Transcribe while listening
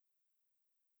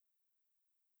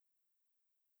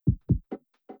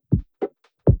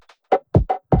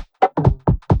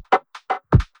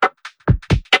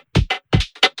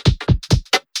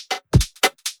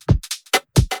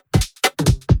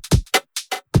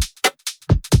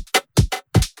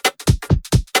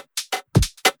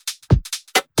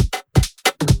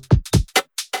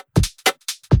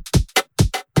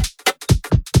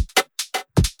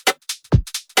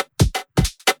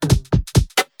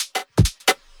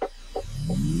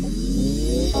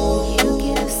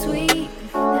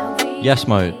Yes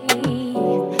Mode.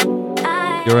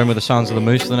 You're in with the sounds of the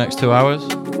Moose for the next 2 hours.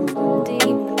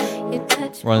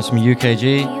 Running some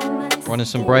UKG, running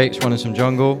some breaks, running some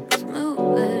jungle.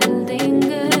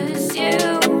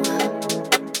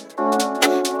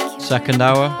 Second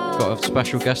hour, got a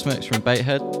special guest mix from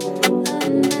Baitehead.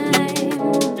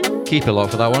 Keep it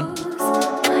locked for that one.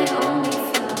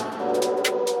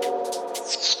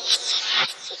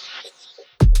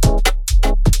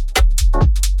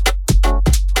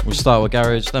 We'll start with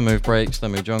garage, then move breaks,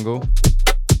 then move jungle,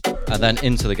 and then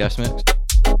into the guest mix.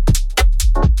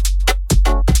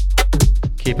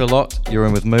 Keep it locked, you're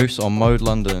in with Moose on Mode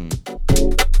London.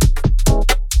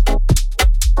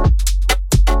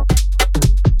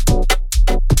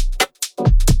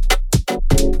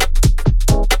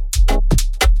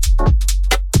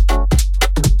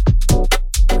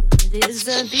 It's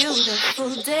a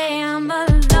beautiful day, I'm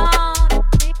alone.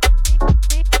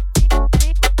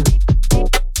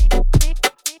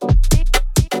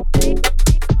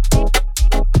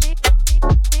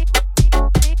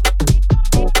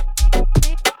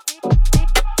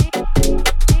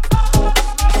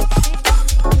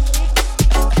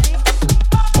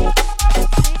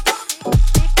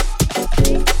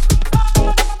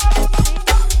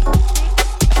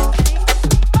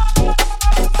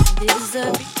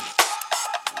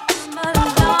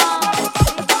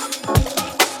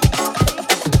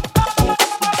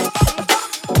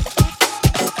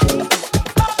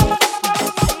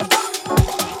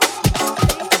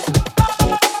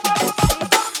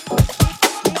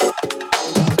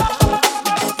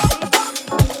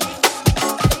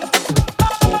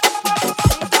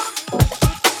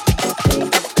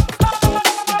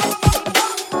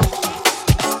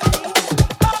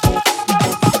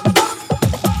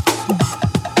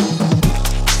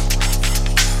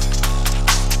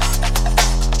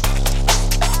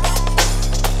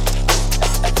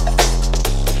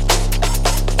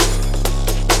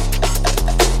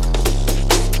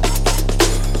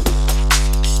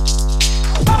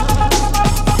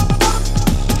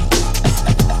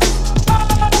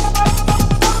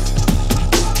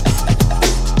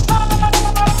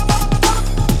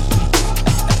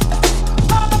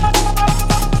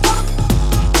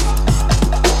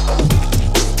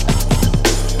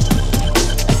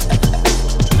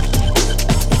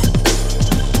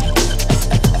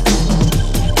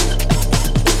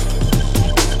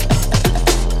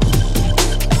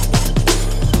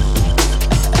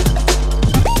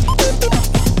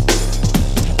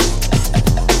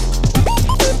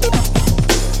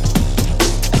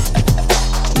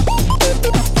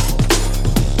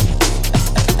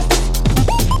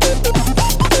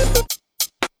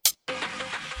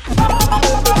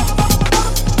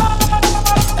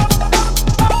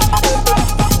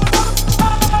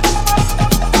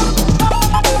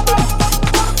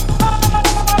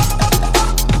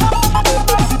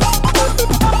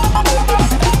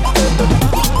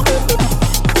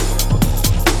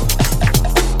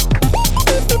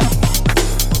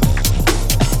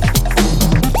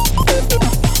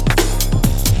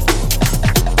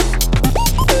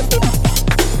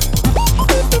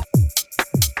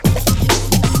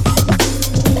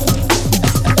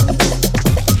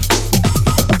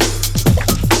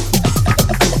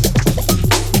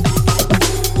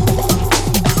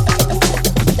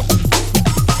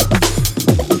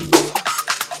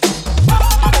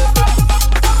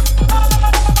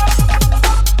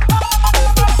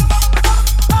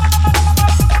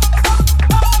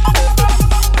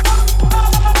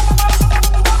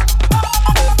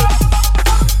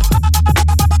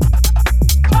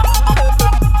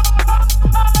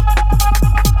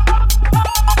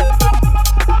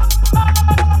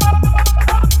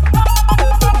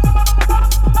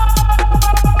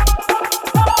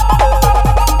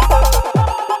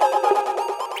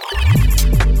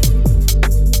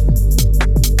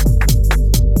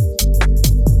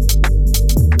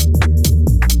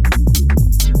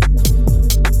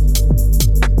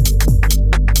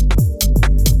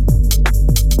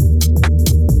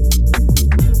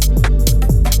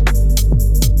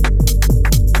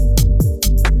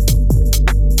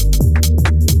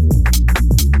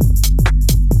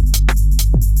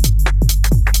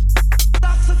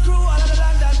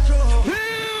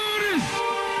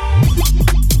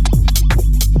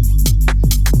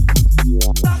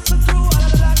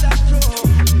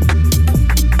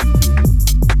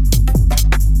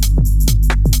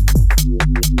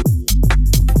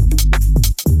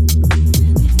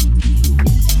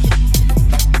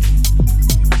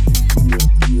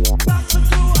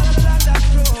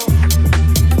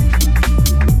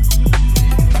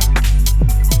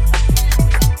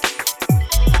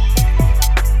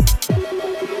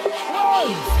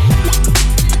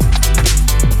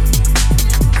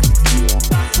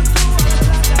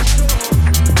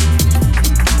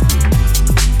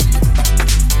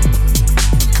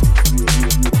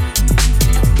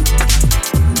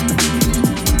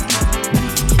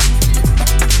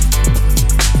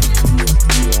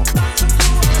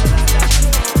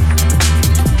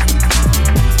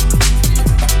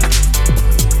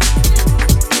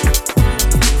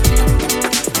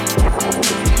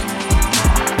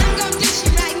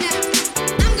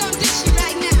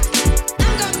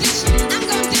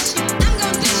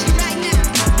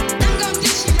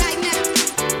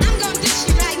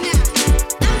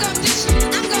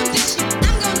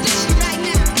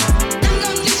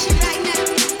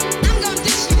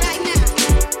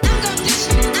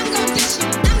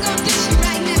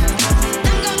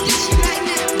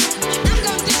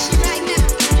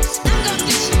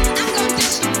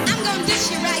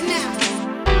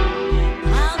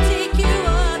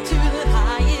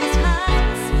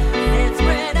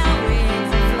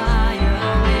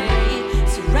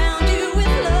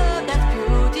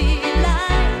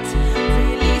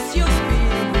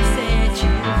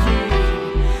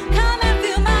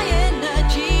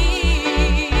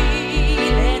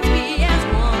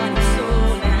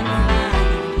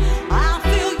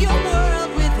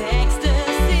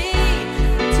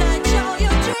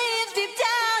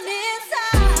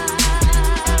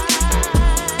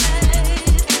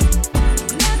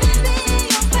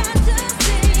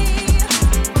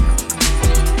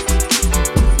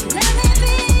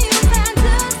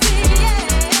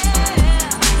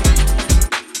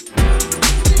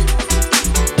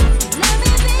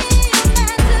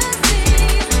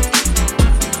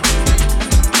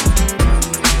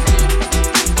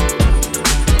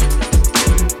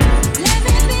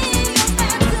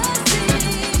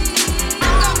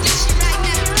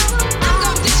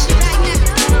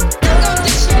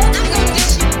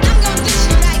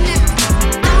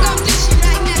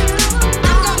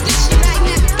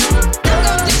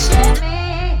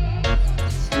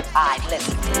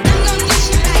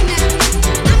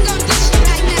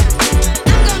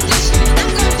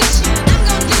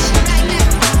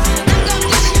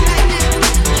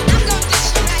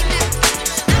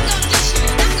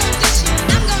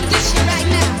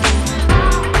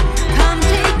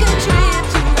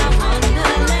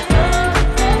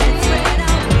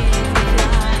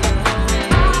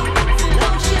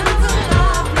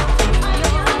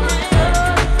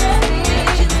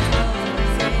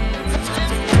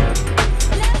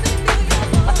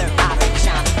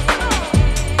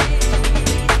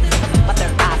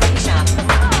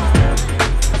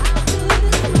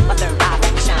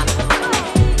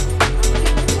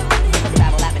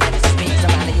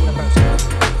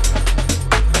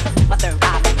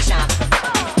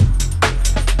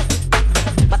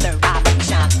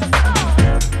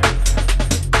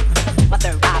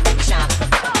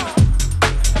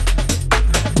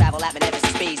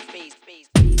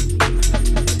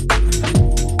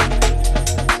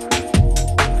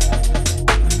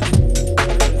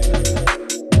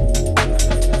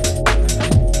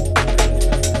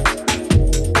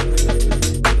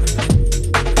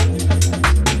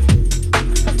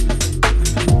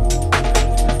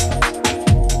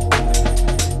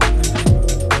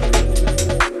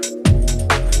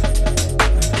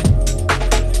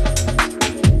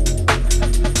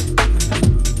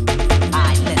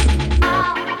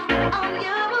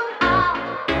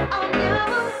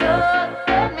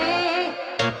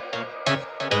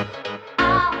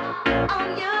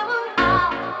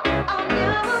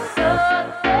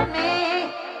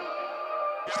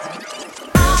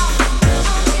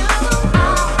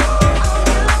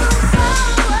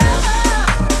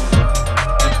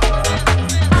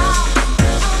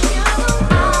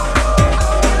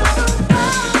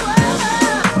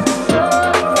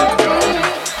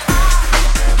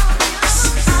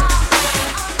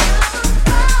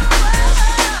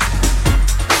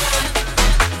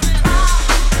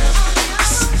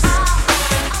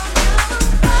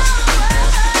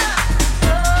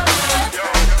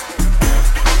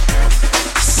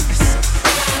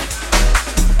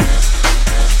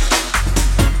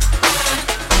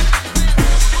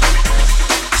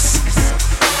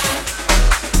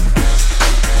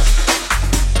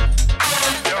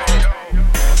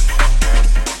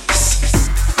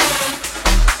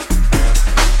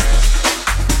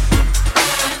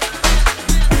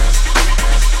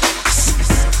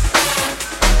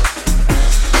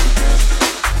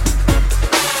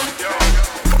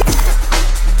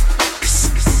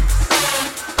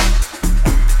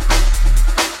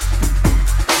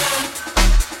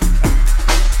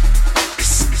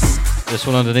 This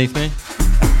one underneath me.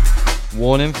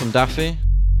 Warning from Daffy.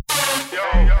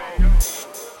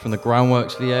 From the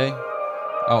Groundworks VA.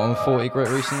 Out on 40 Grit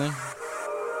recently.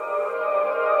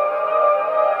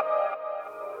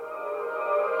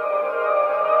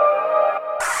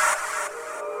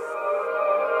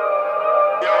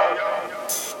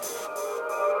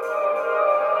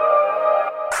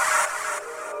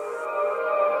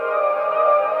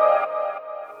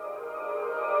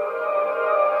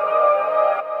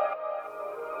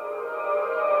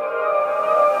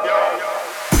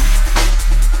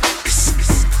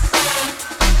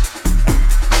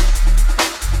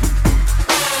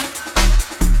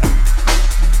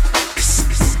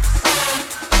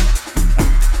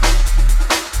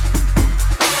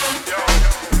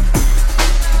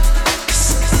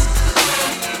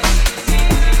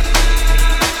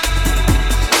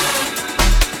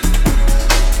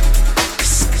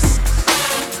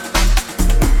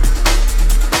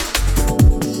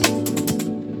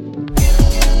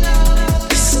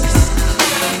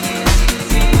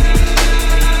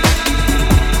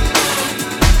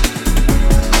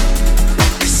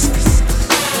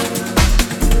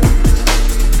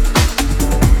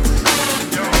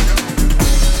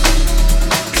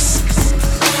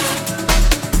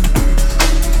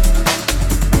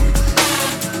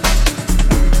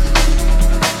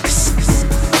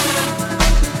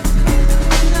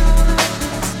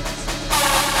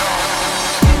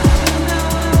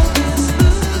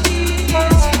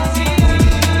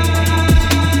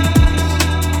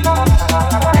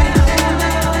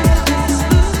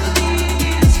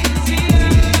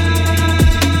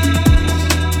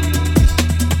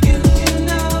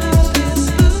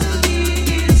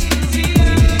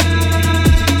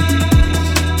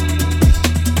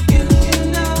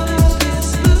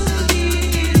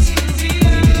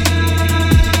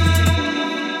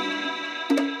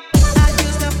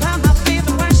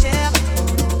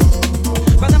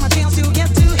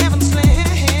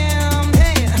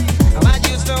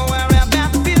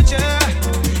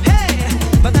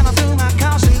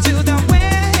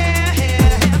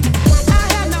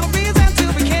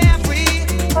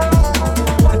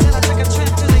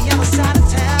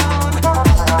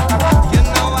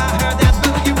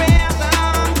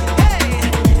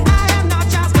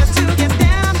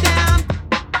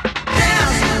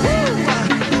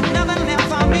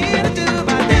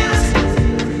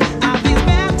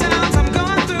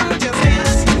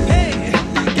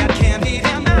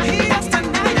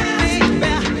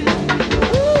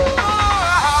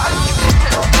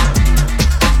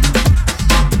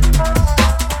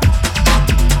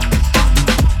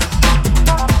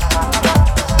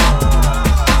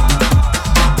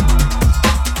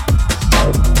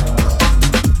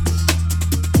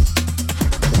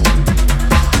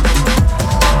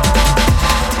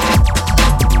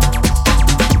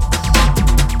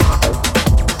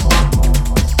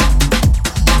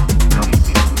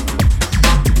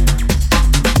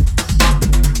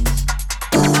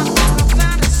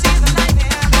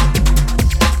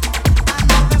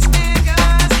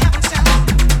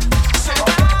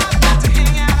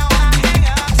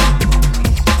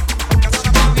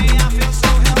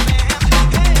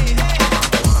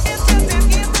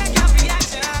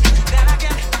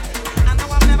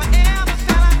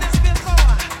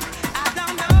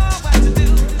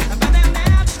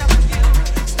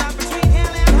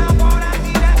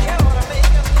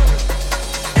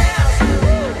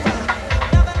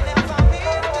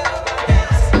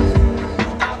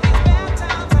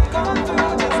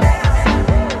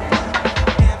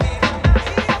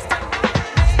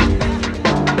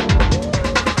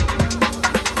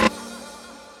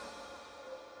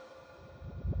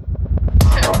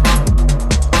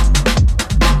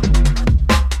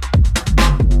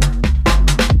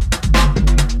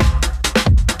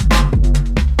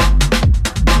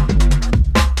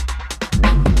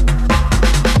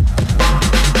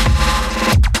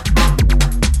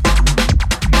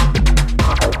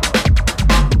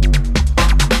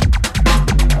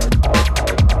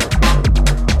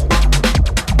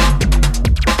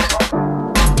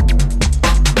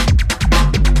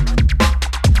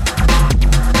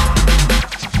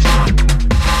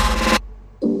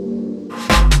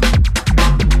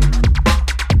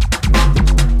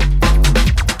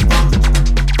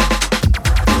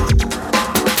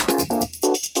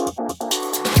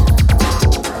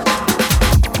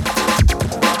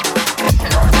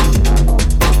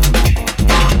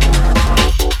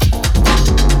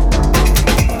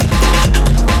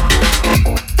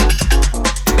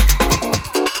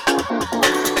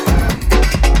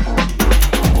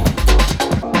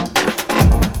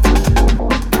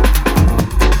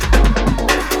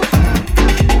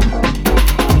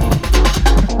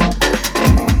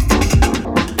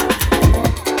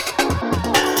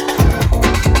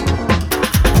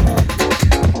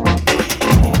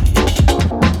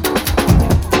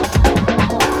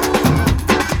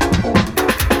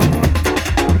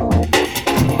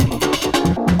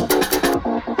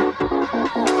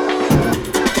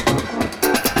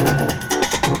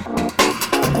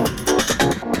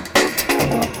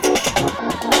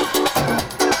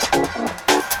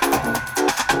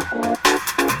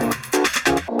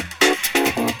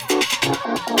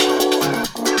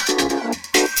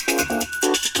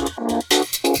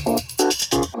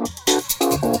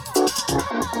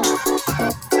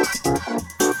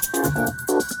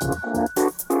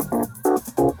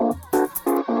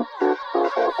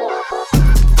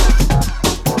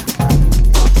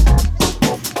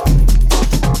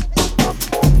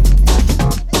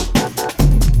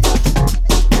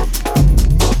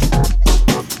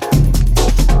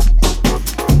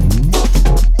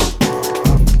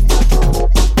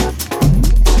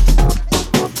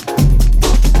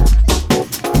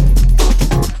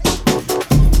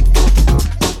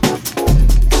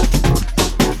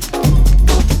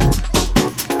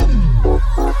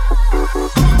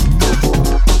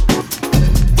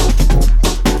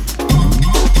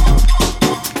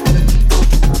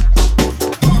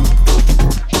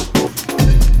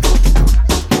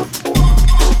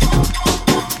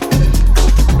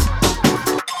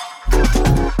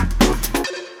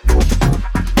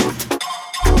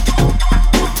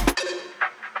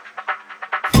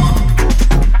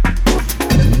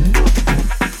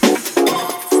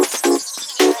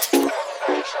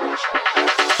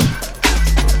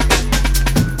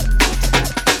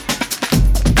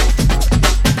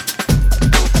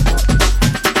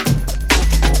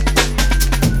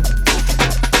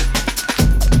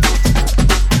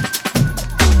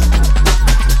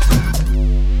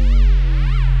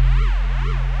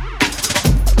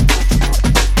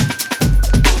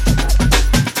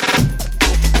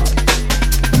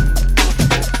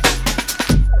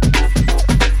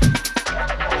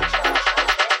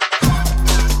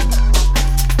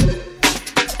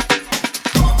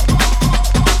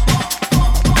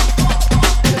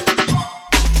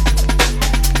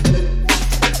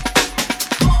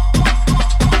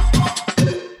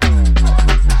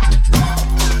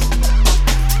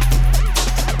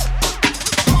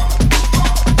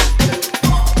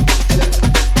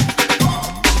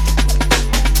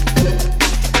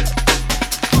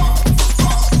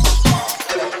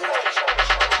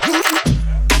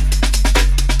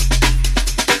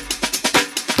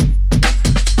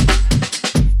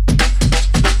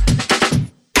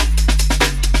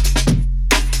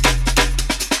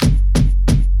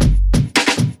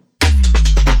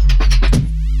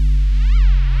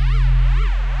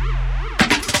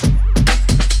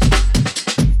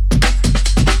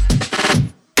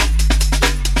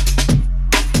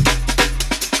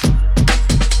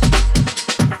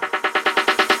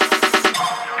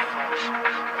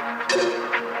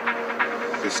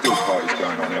 There's still parties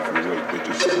going on every week, they're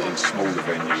just in smaller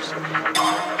venues.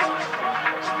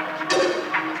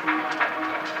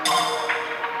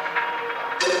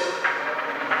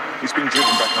 He's been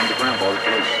driven back underground by the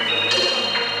police.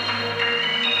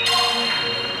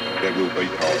 There will be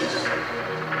parties.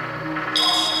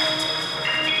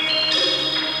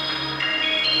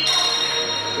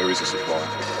 There is a supply.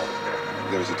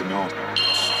 There is a demand.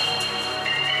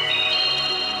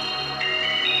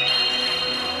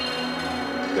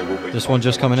 There will be. This one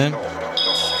just coming in.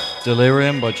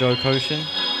 Delirium by Joe Koshin.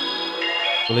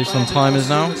 Released on Timers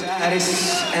now.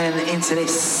 And into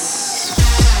this.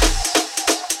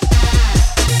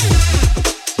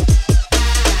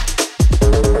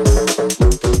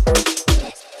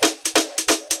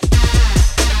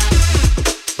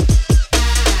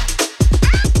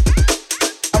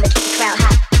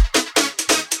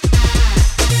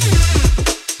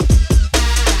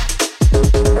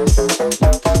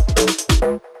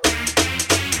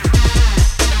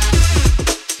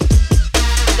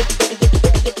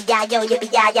 Yo, yippee,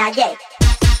 yeah, yeah, yeah.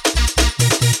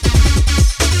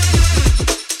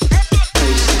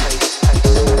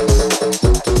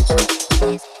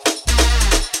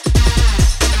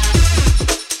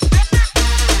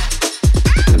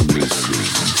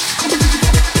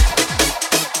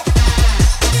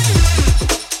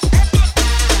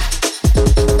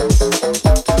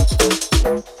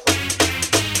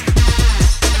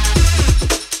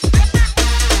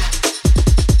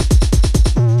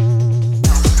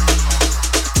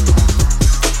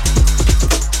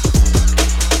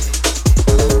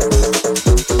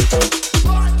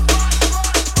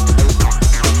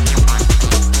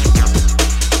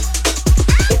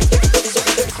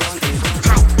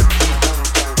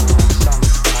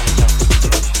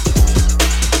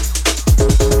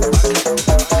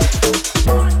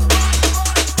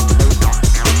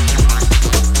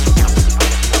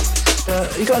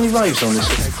 You got any raves on this?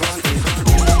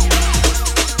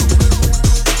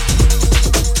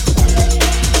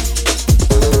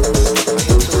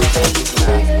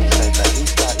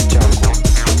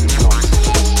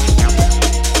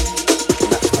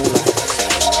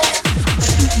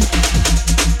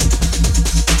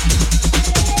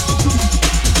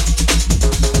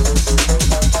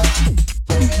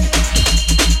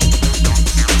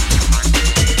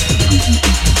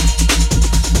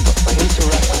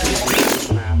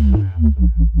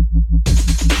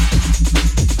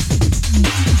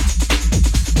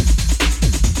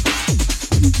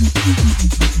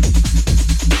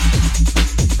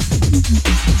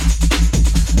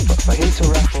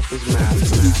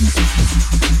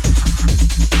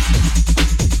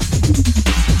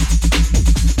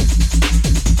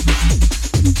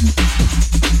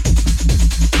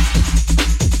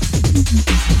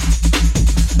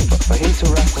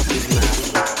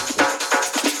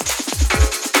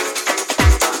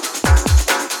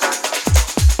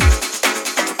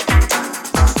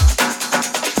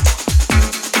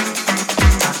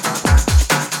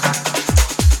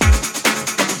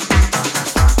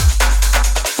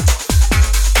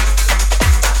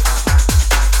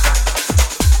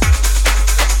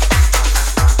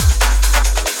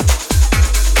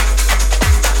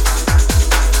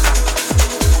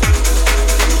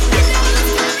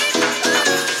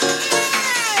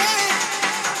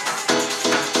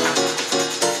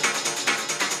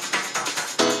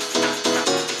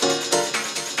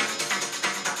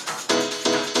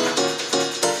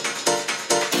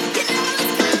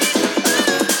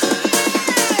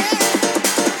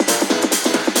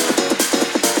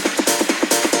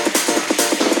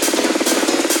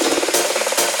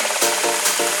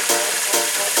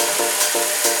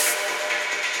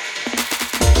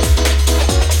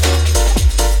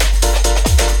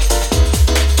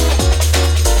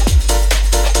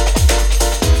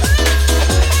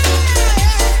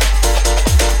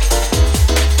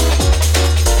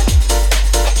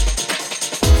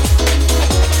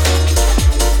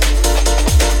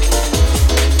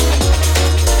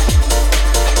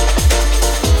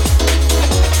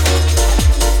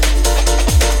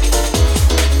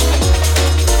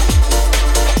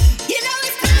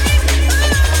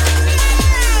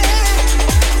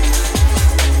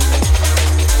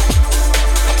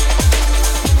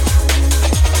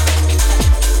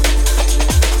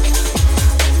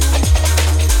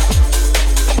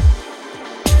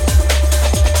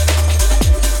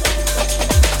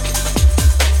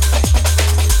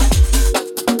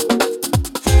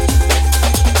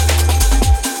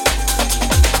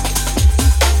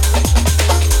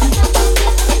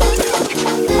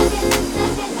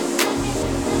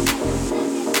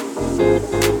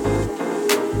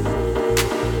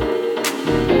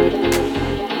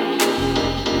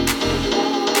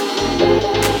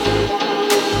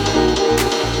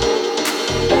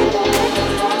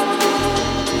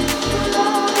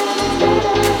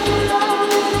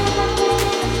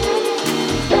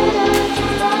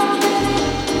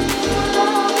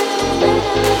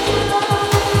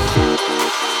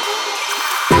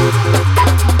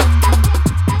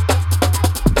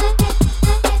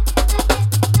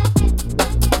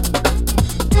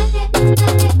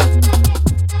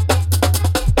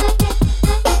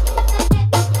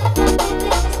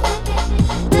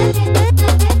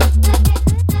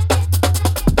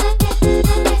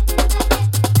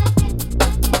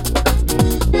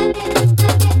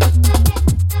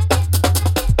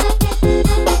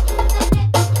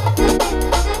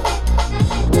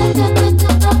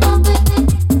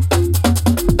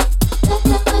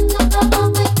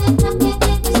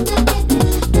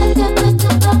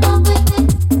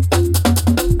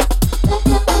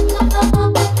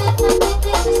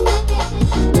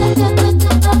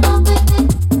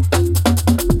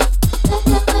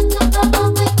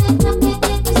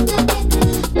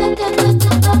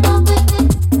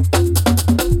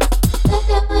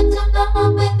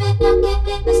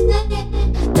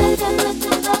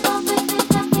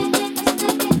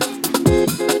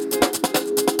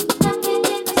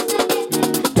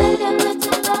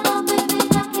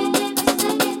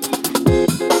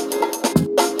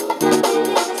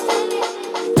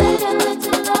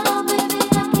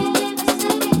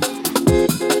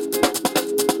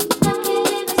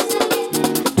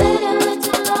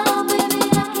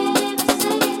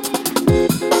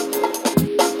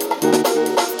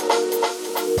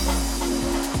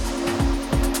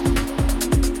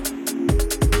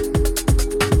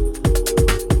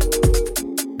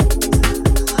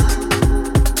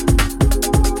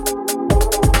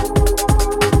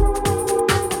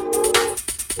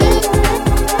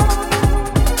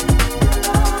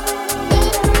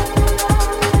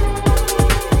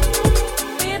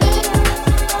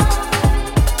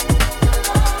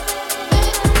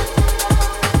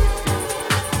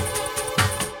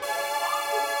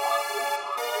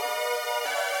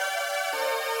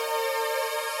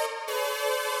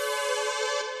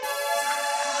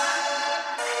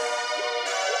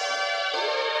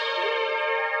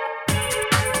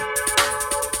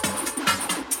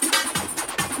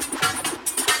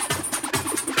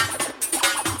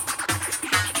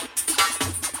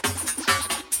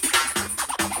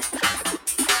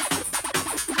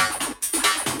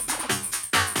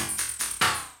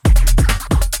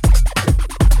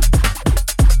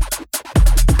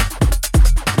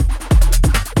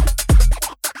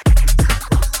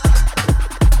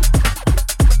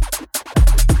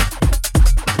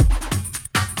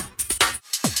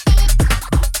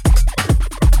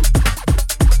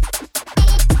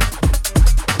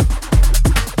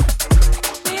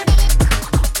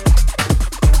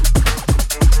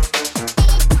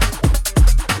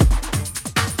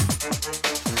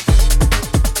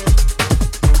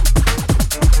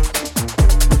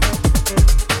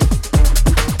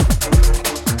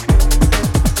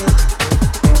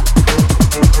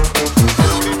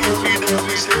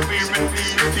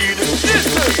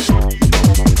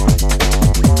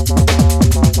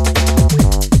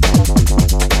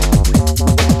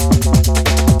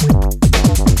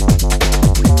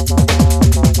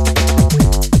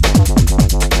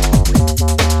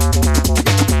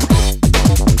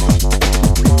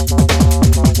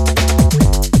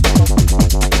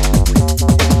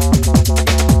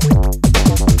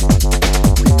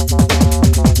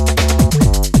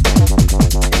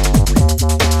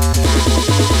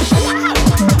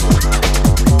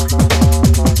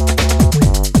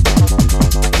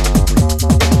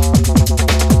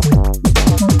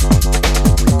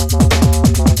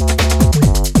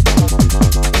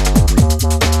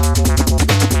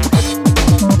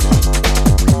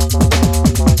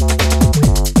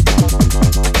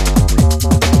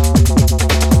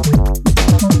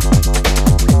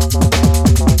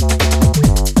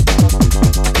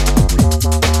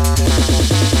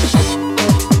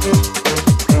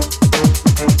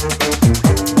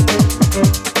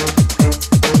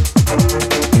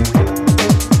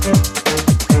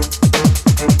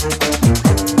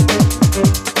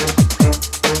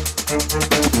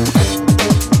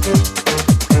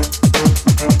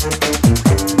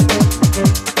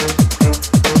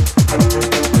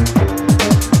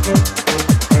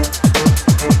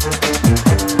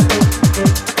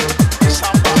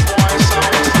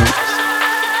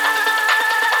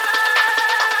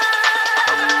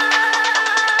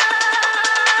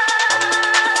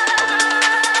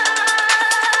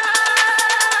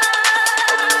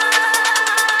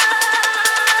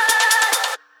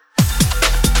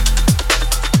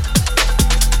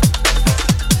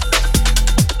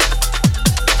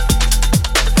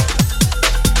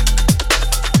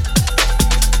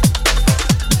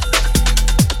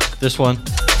 This one,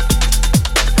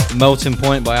 Melting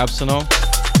Point by Absinol,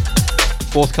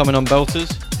 forthcoming on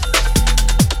Belters.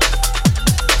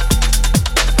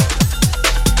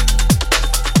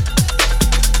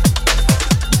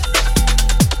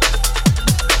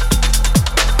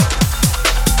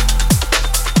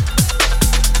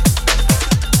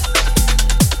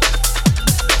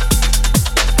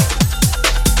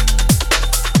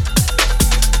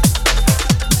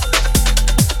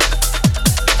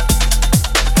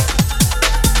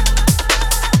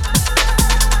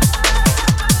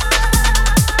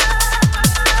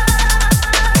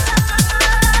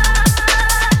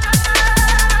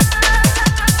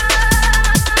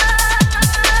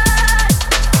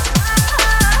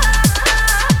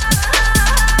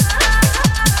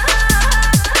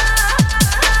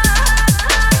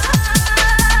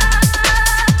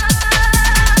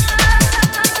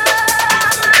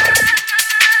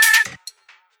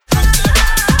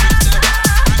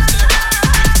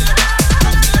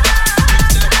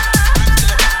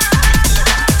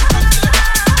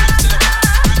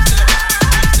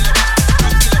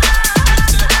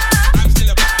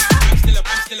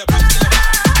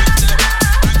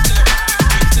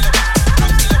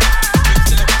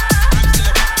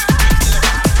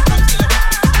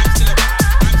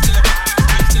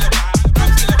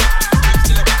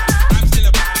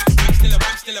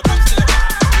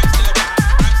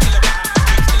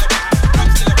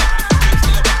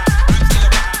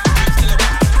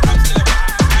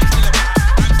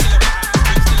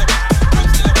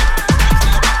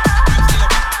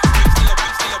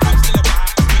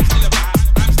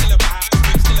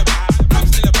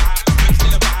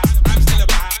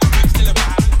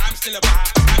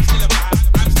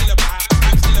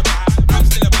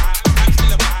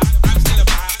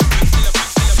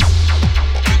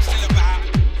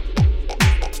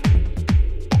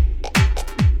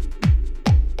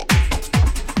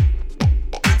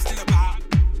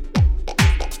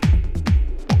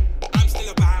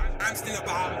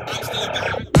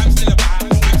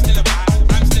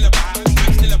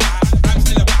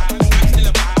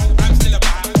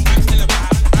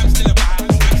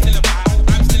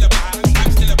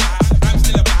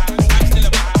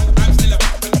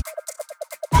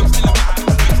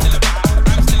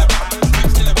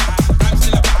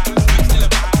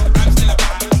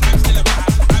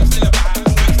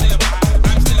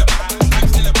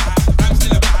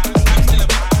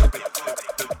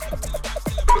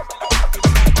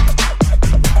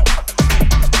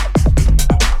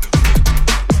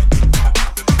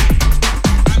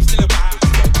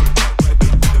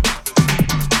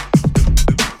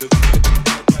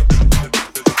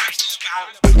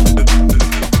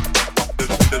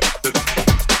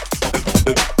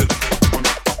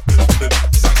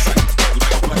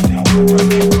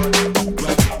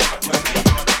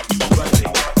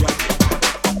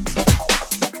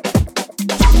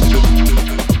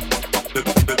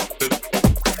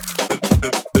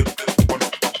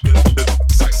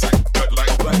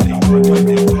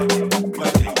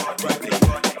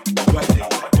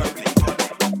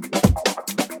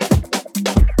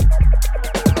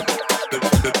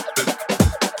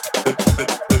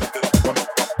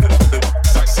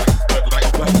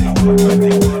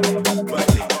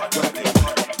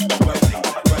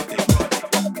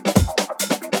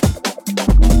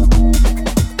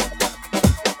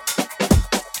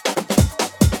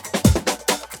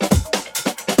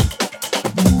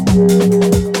 We're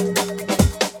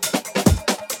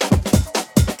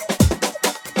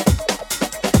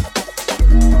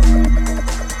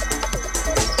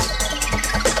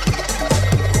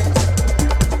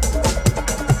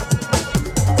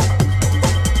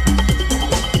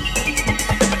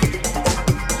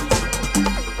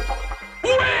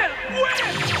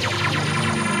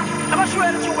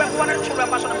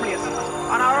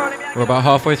about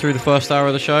halfway through the first hour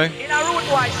of the show.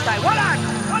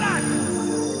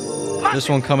 This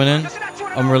one coming in,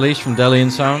 unreleased from Delian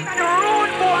Sound.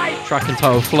 Track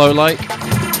entitled Flow Like.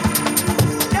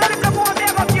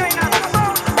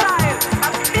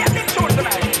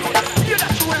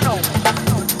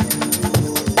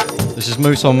 This is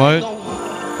Moose on Mode.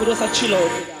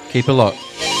 Keep it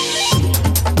locked.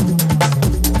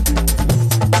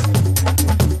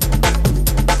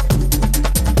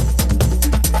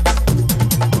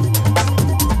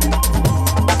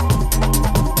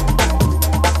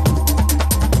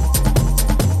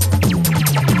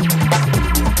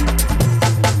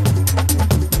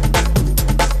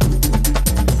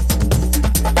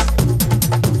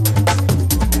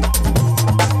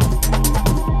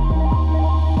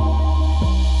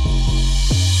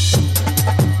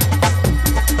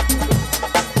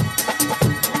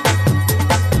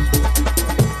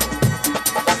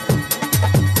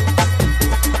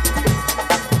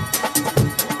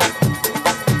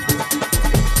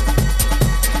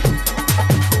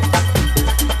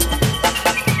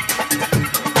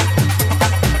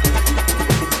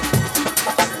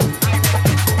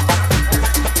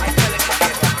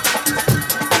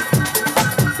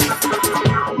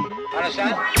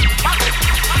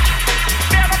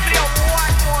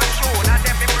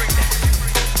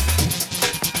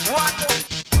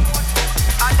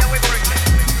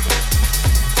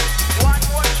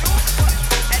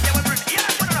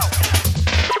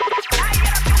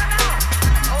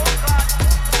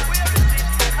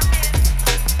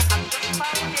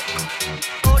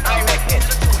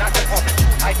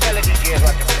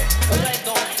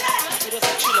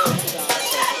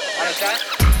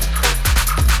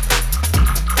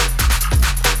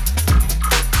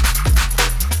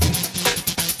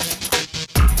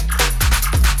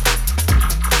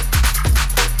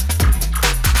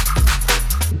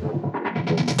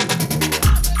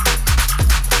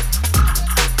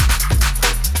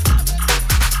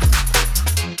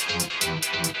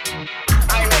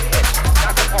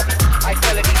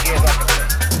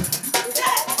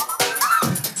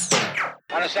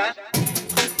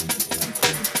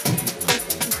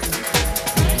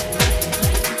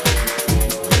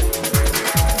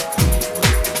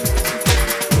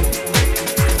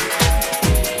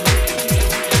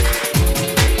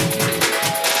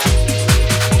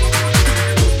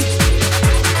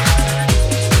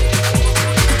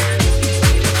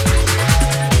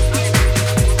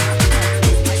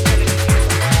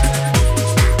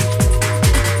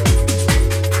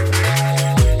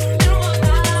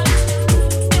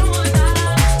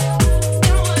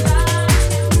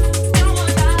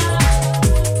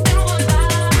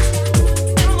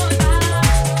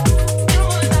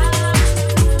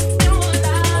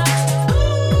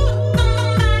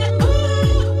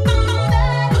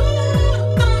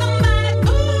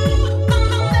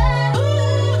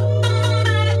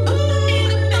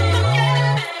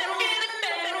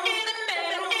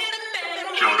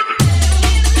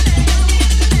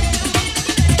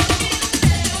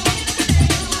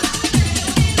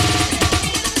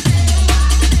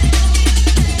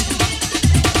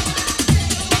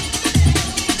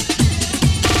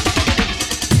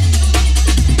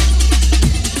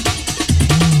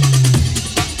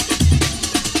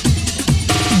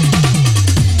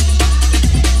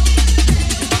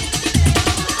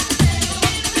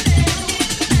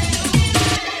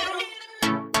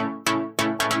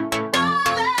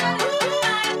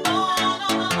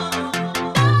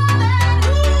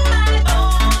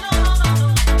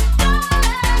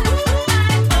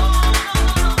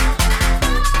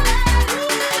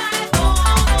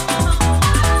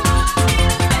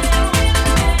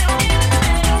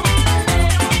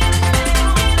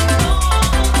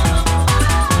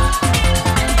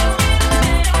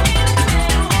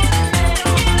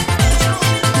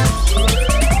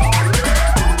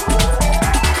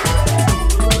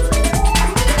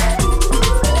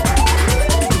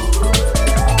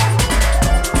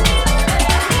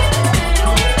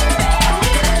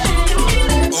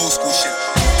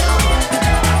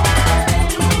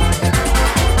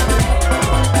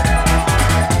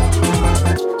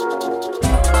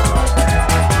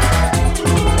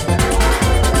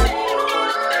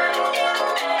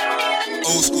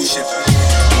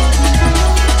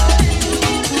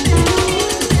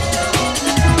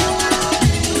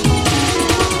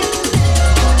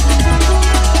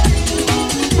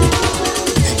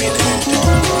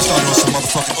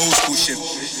 motherfucking old school shit.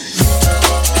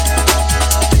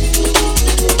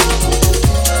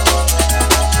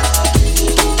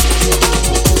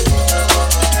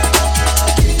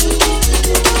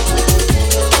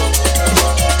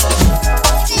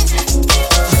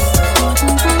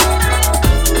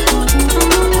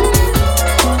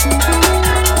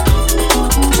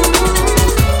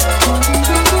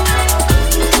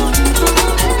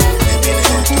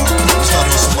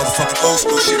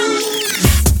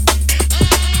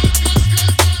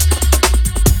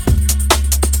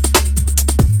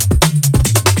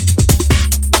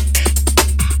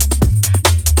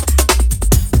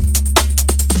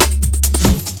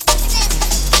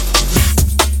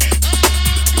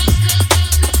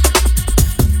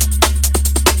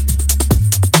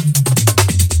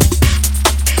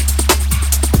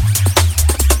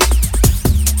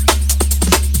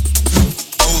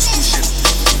 Old school shit.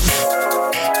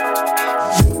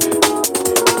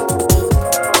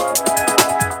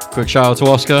 Quick shout out to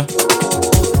Oscar.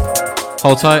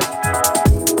 Hold tight.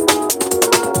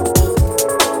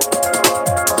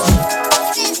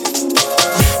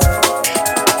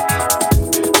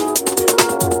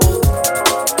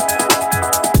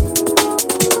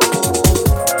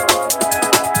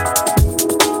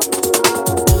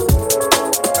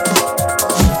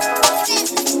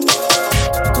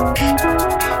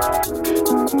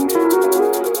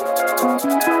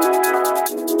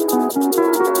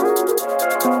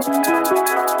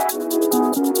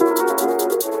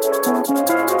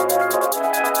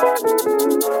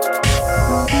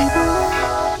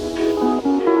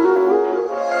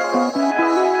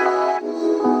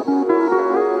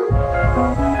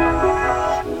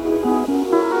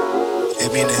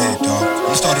 Hit me in the head, dog.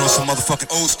 I'm starting on some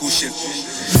motherfucking old school shit.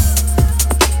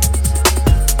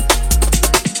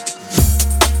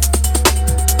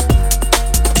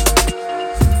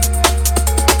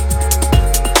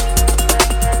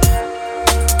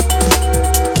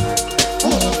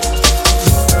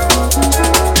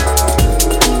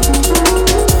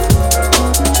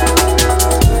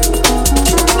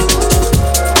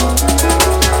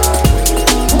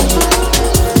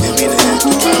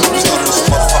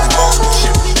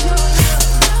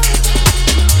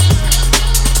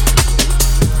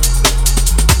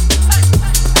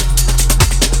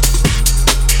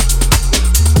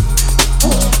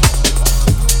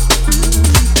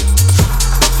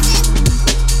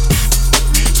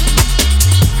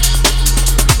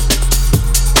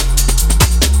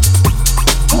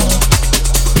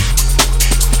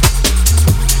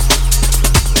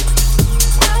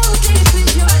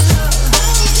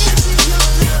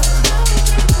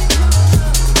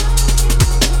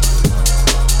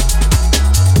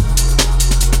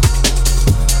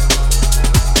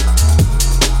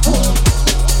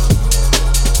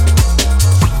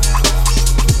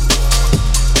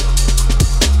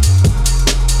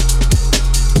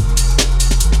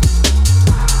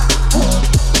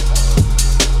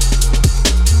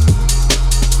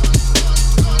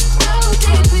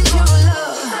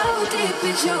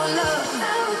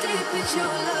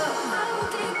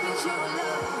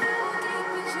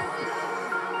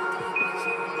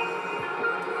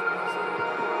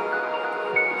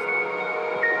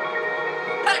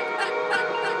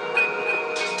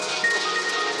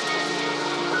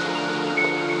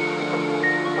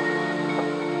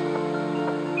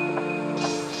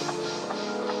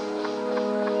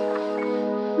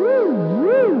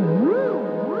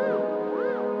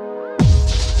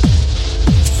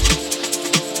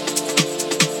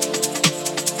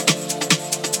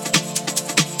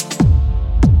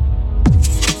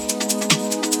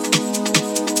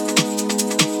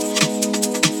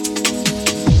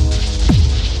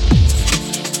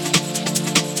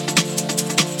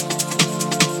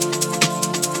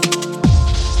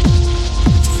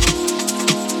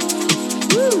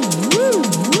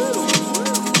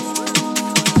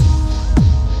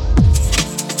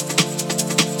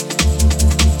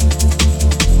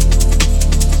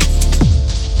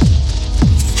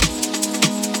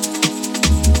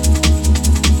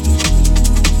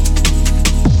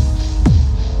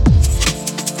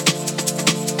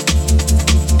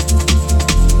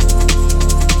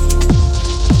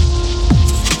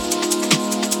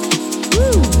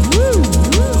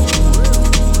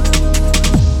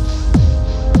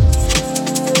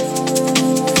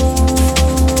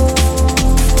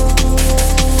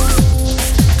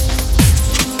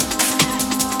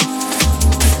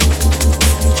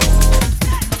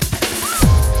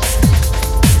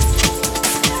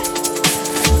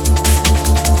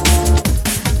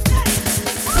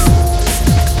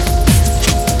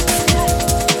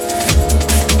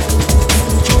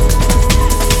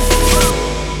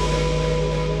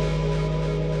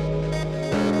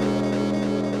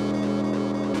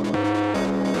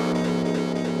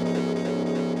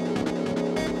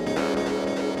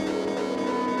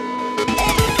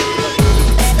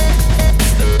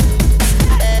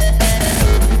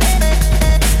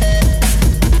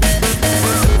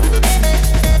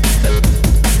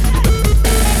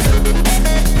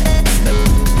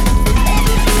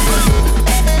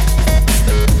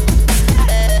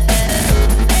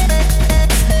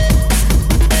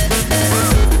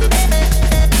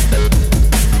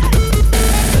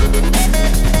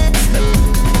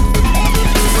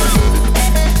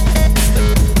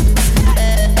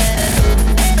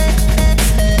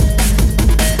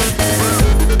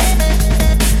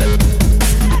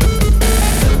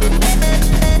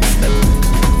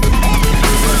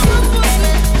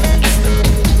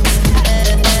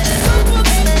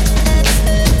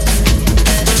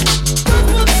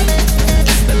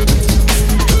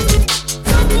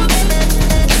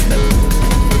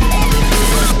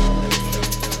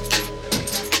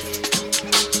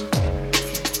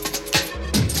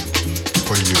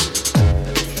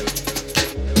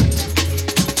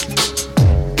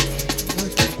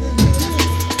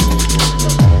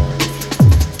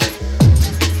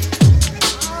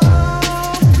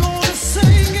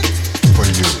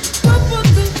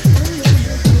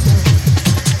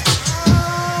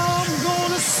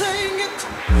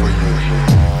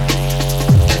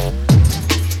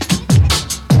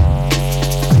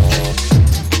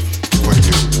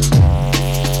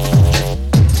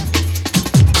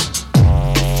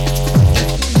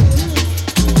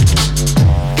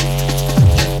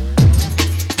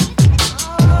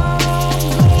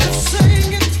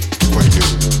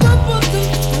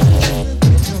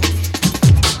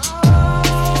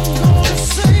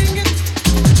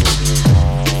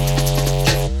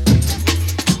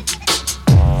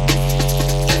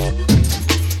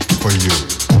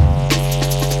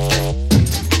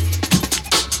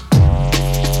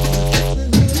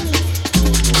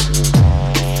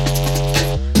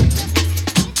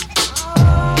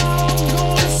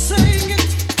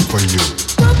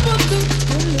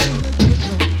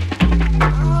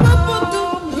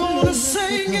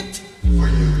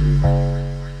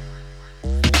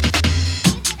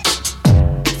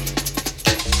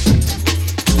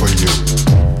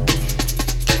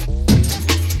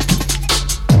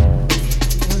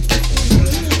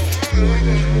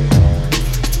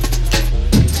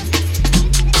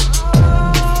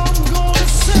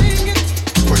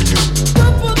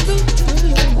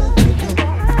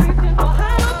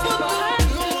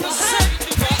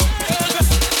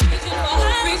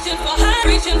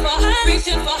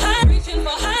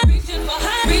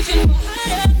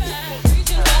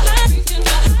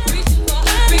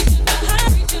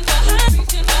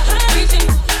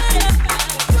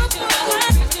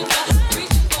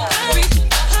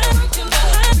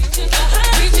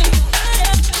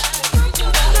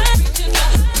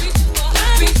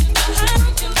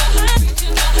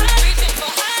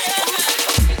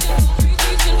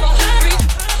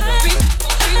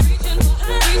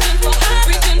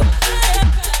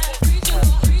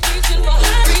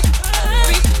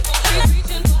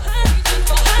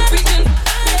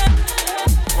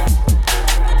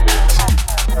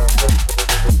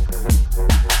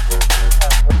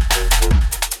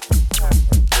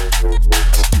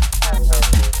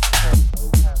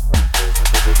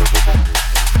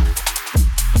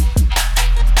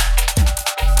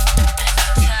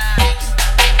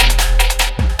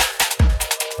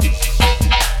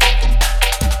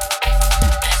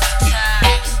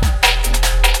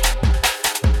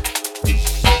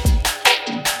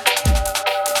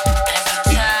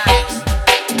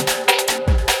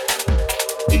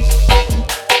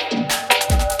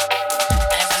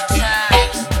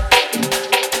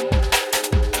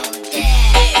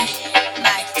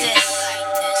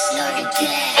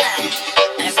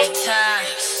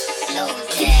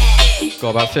 Got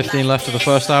about 15 left of the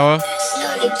first hour.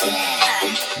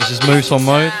 This is Moose on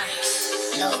Mode.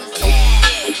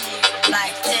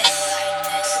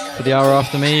 For the hour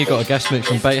after me, you got a guest mix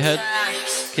from Baitehead.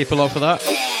 Keep a lot for that.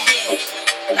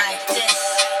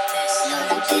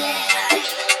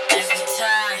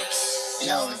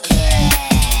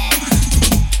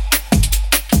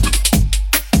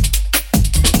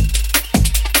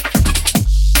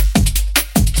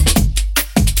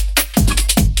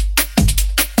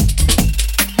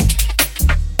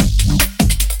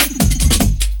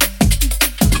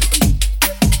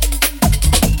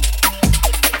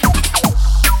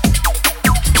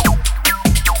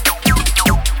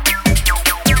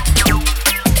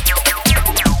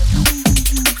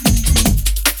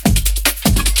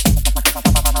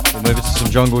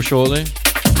 Jungle shortly.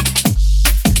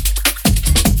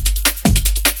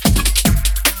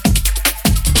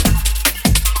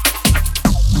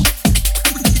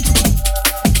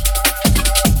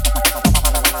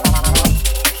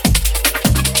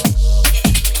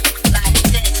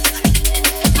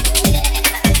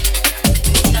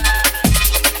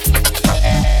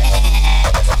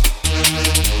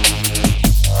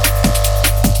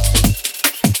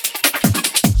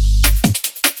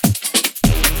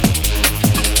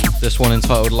 This one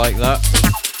entitled Like That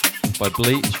by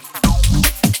Bleach,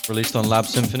 released on Lab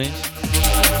Symphonies.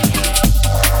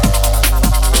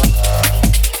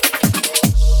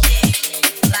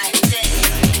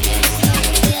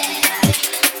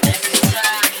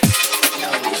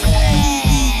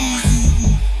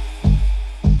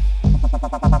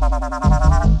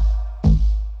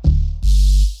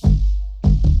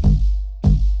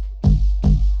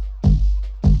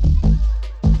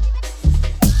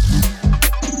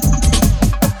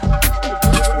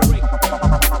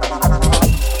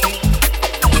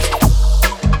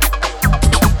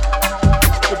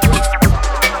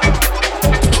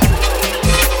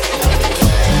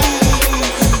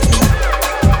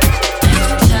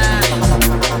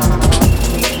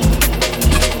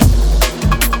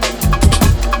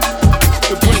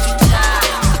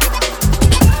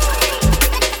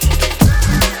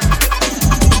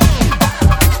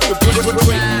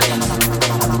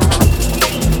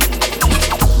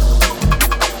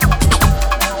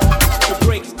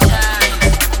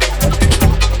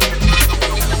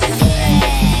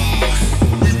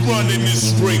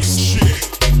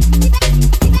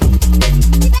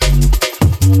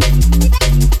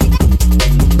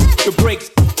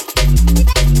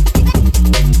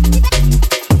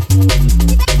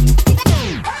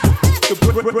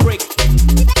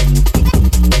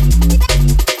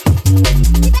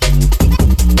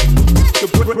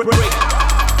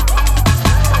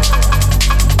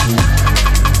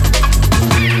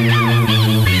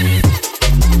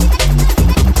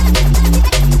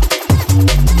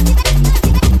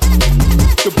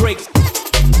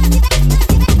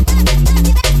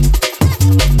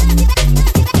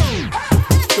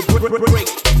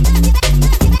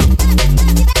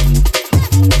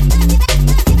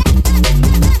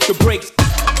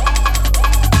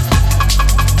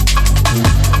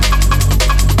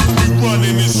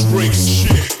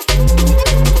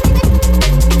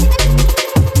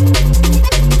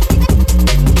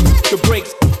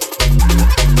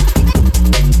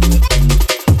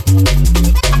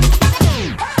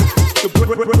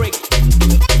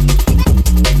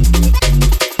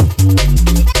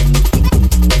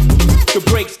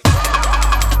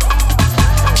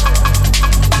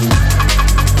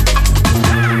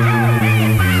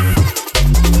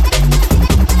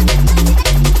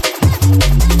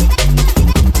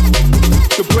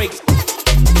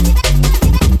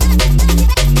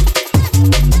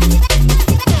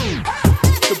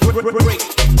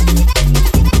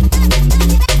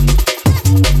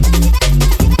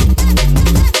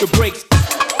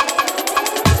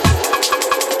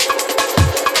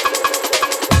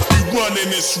 running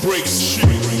this race.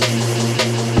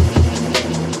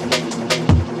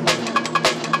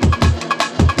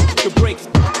 The brakes.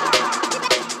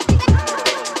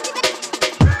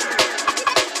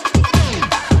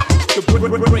 The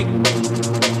break.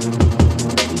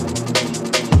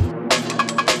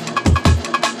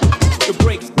 The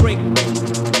brakes break.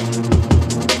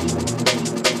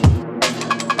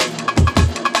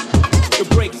 The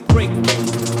brakes break.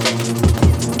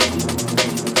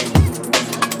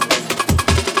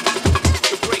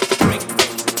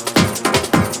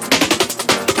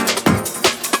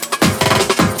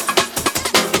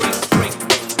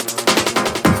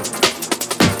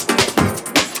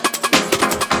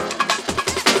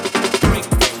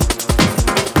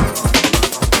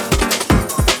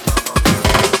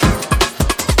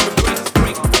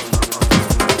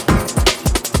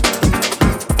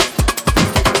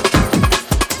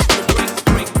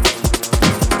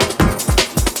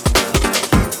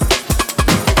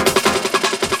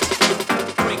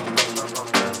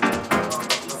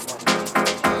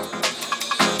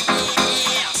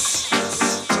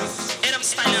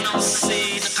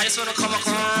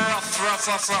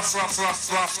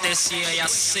 Rough this year, you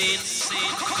seen.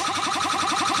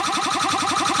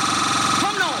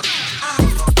 Come now.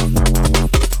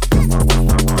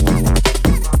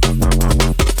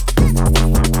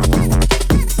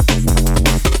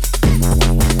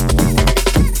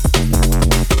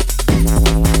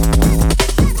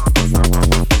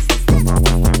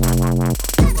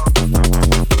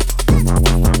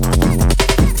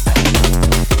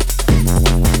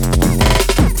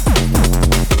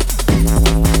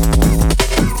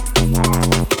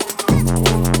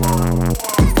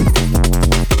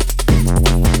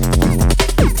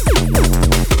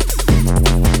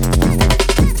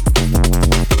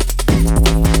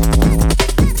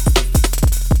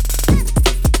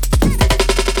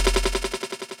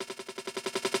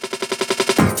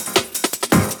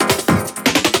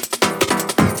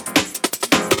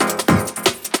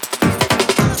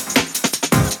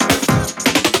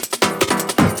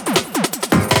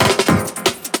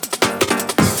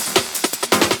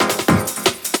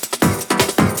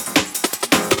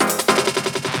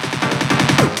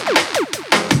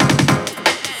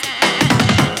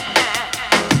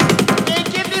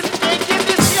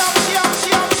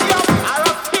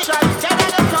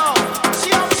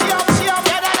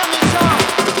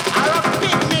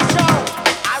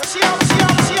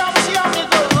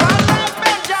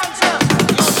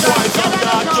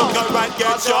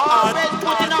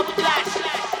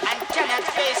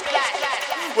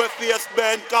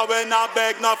 When I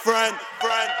beg no friend.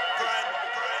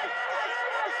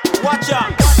 Watch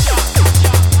out.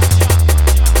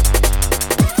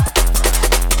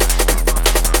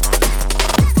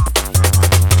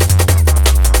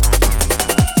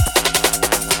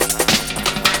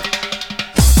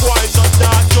 Wise on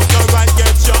that, look around,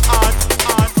 get your hand.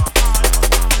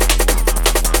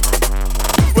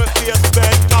 With the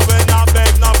spend, when I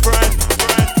beg no friend.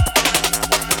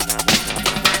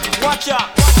 Watch out.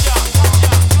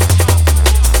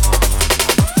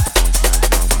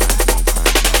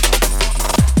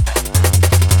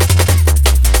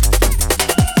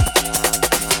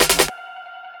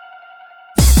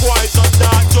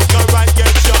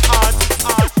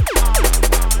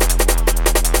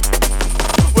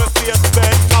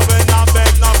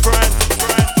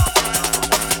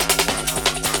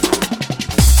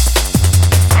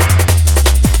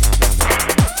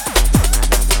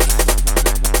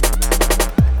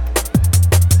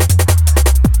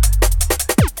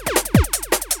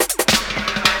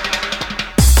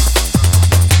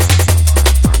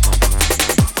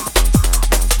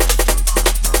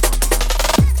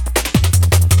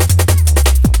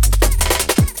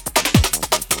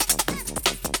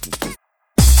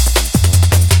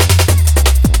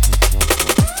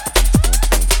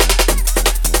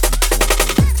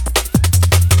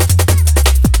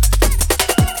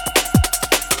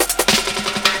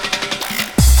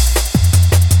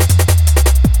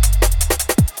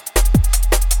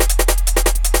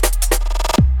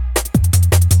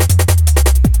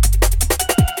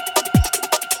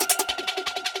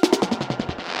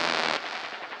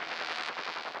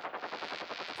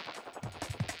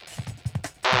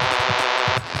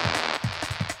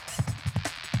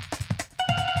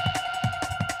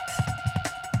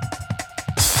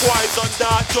 Wise on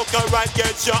that, look around,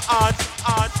 get your hand.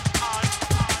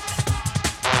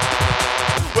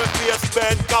 With the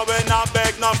spend, when I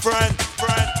beg no friend.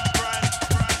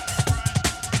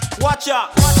 Watch out.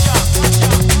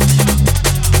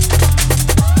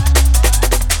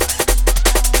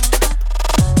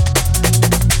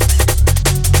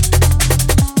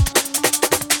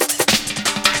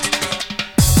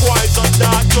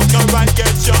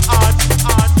 get your heart.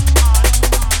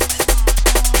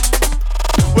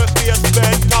 With the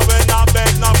spend, coming I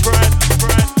beg no friend.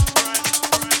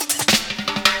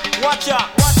 Watch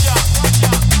out.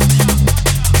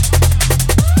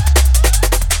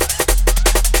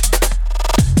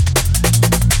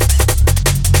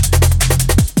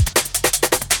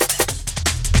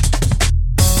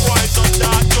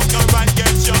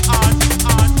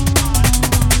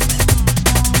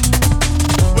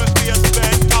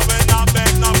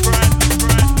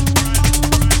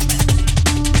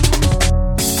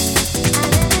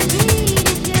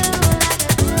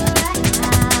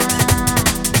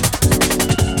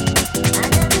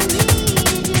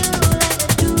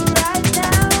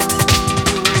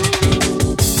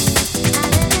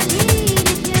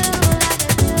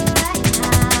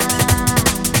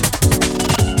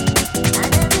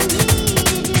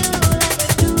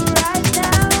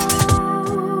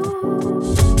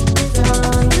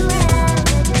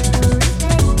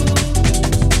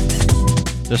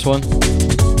 This one,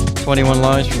 21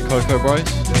 Lies from Coco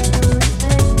Bryce.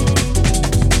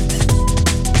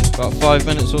 About 5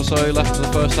 minutes or so left of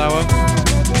the first hour.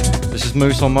 This is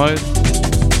Moose on Mode.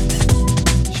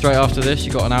 Straight after this,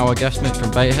 you got an hour guest mix from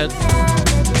Baithead.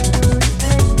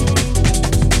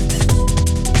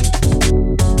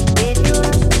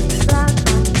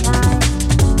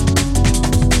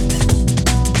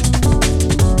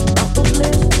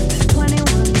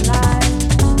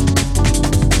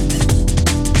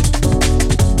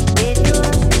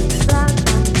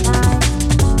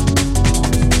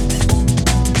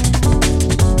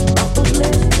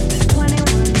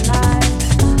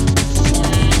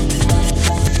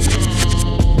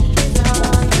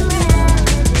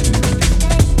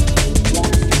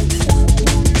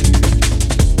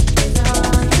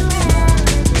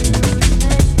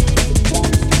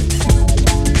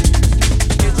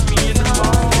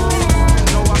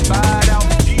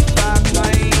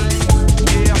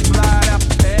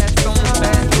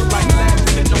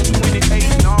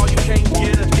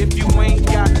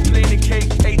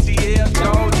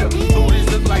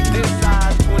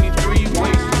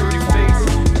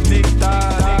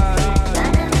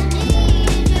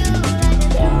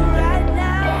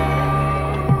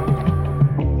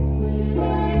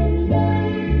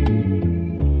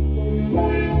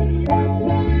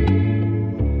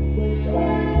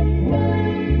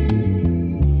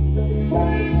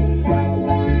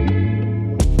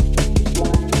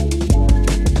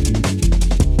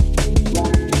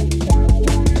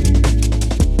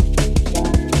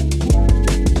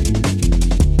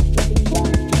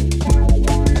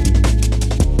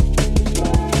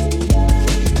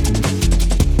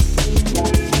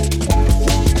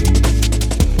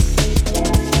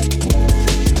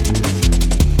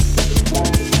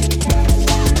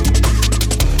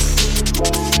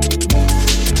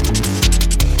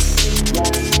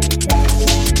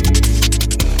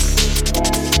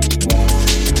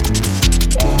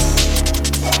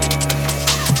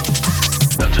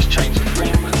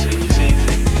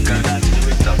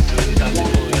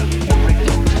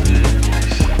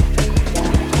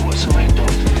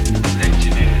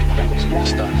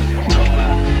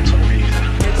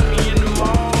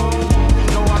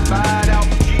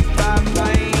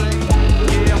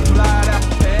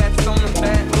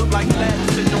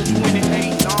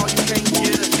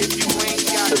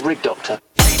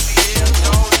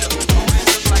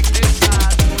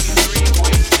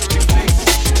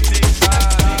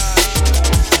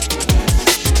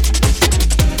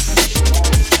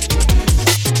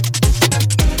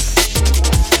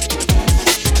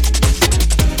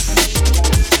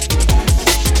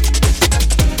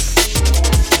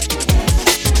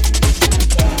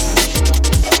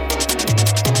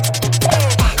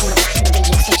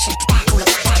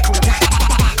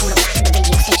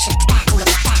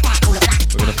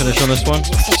 This one,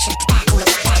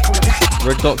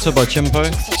 Rig Doctor by Chimpo.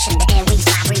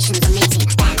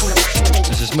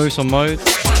 This is Moose on Mode.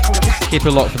 Keep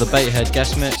it locked for the Baithead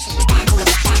guest mix.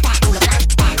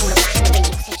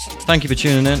 Thank you for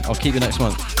tuning in. I'll keep you next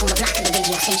month.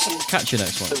 Catch you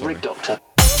next month. Sorry.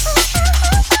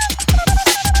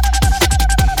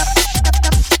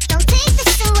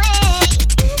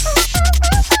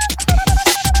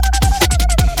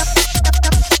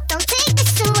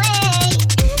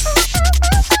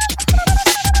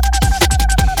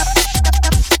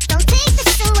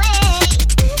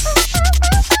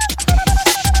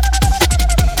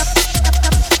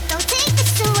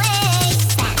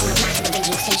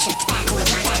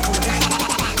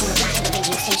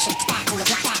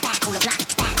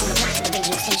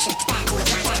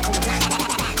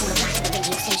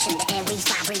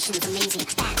 Amazing.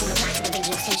 Back on the block of the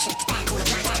radio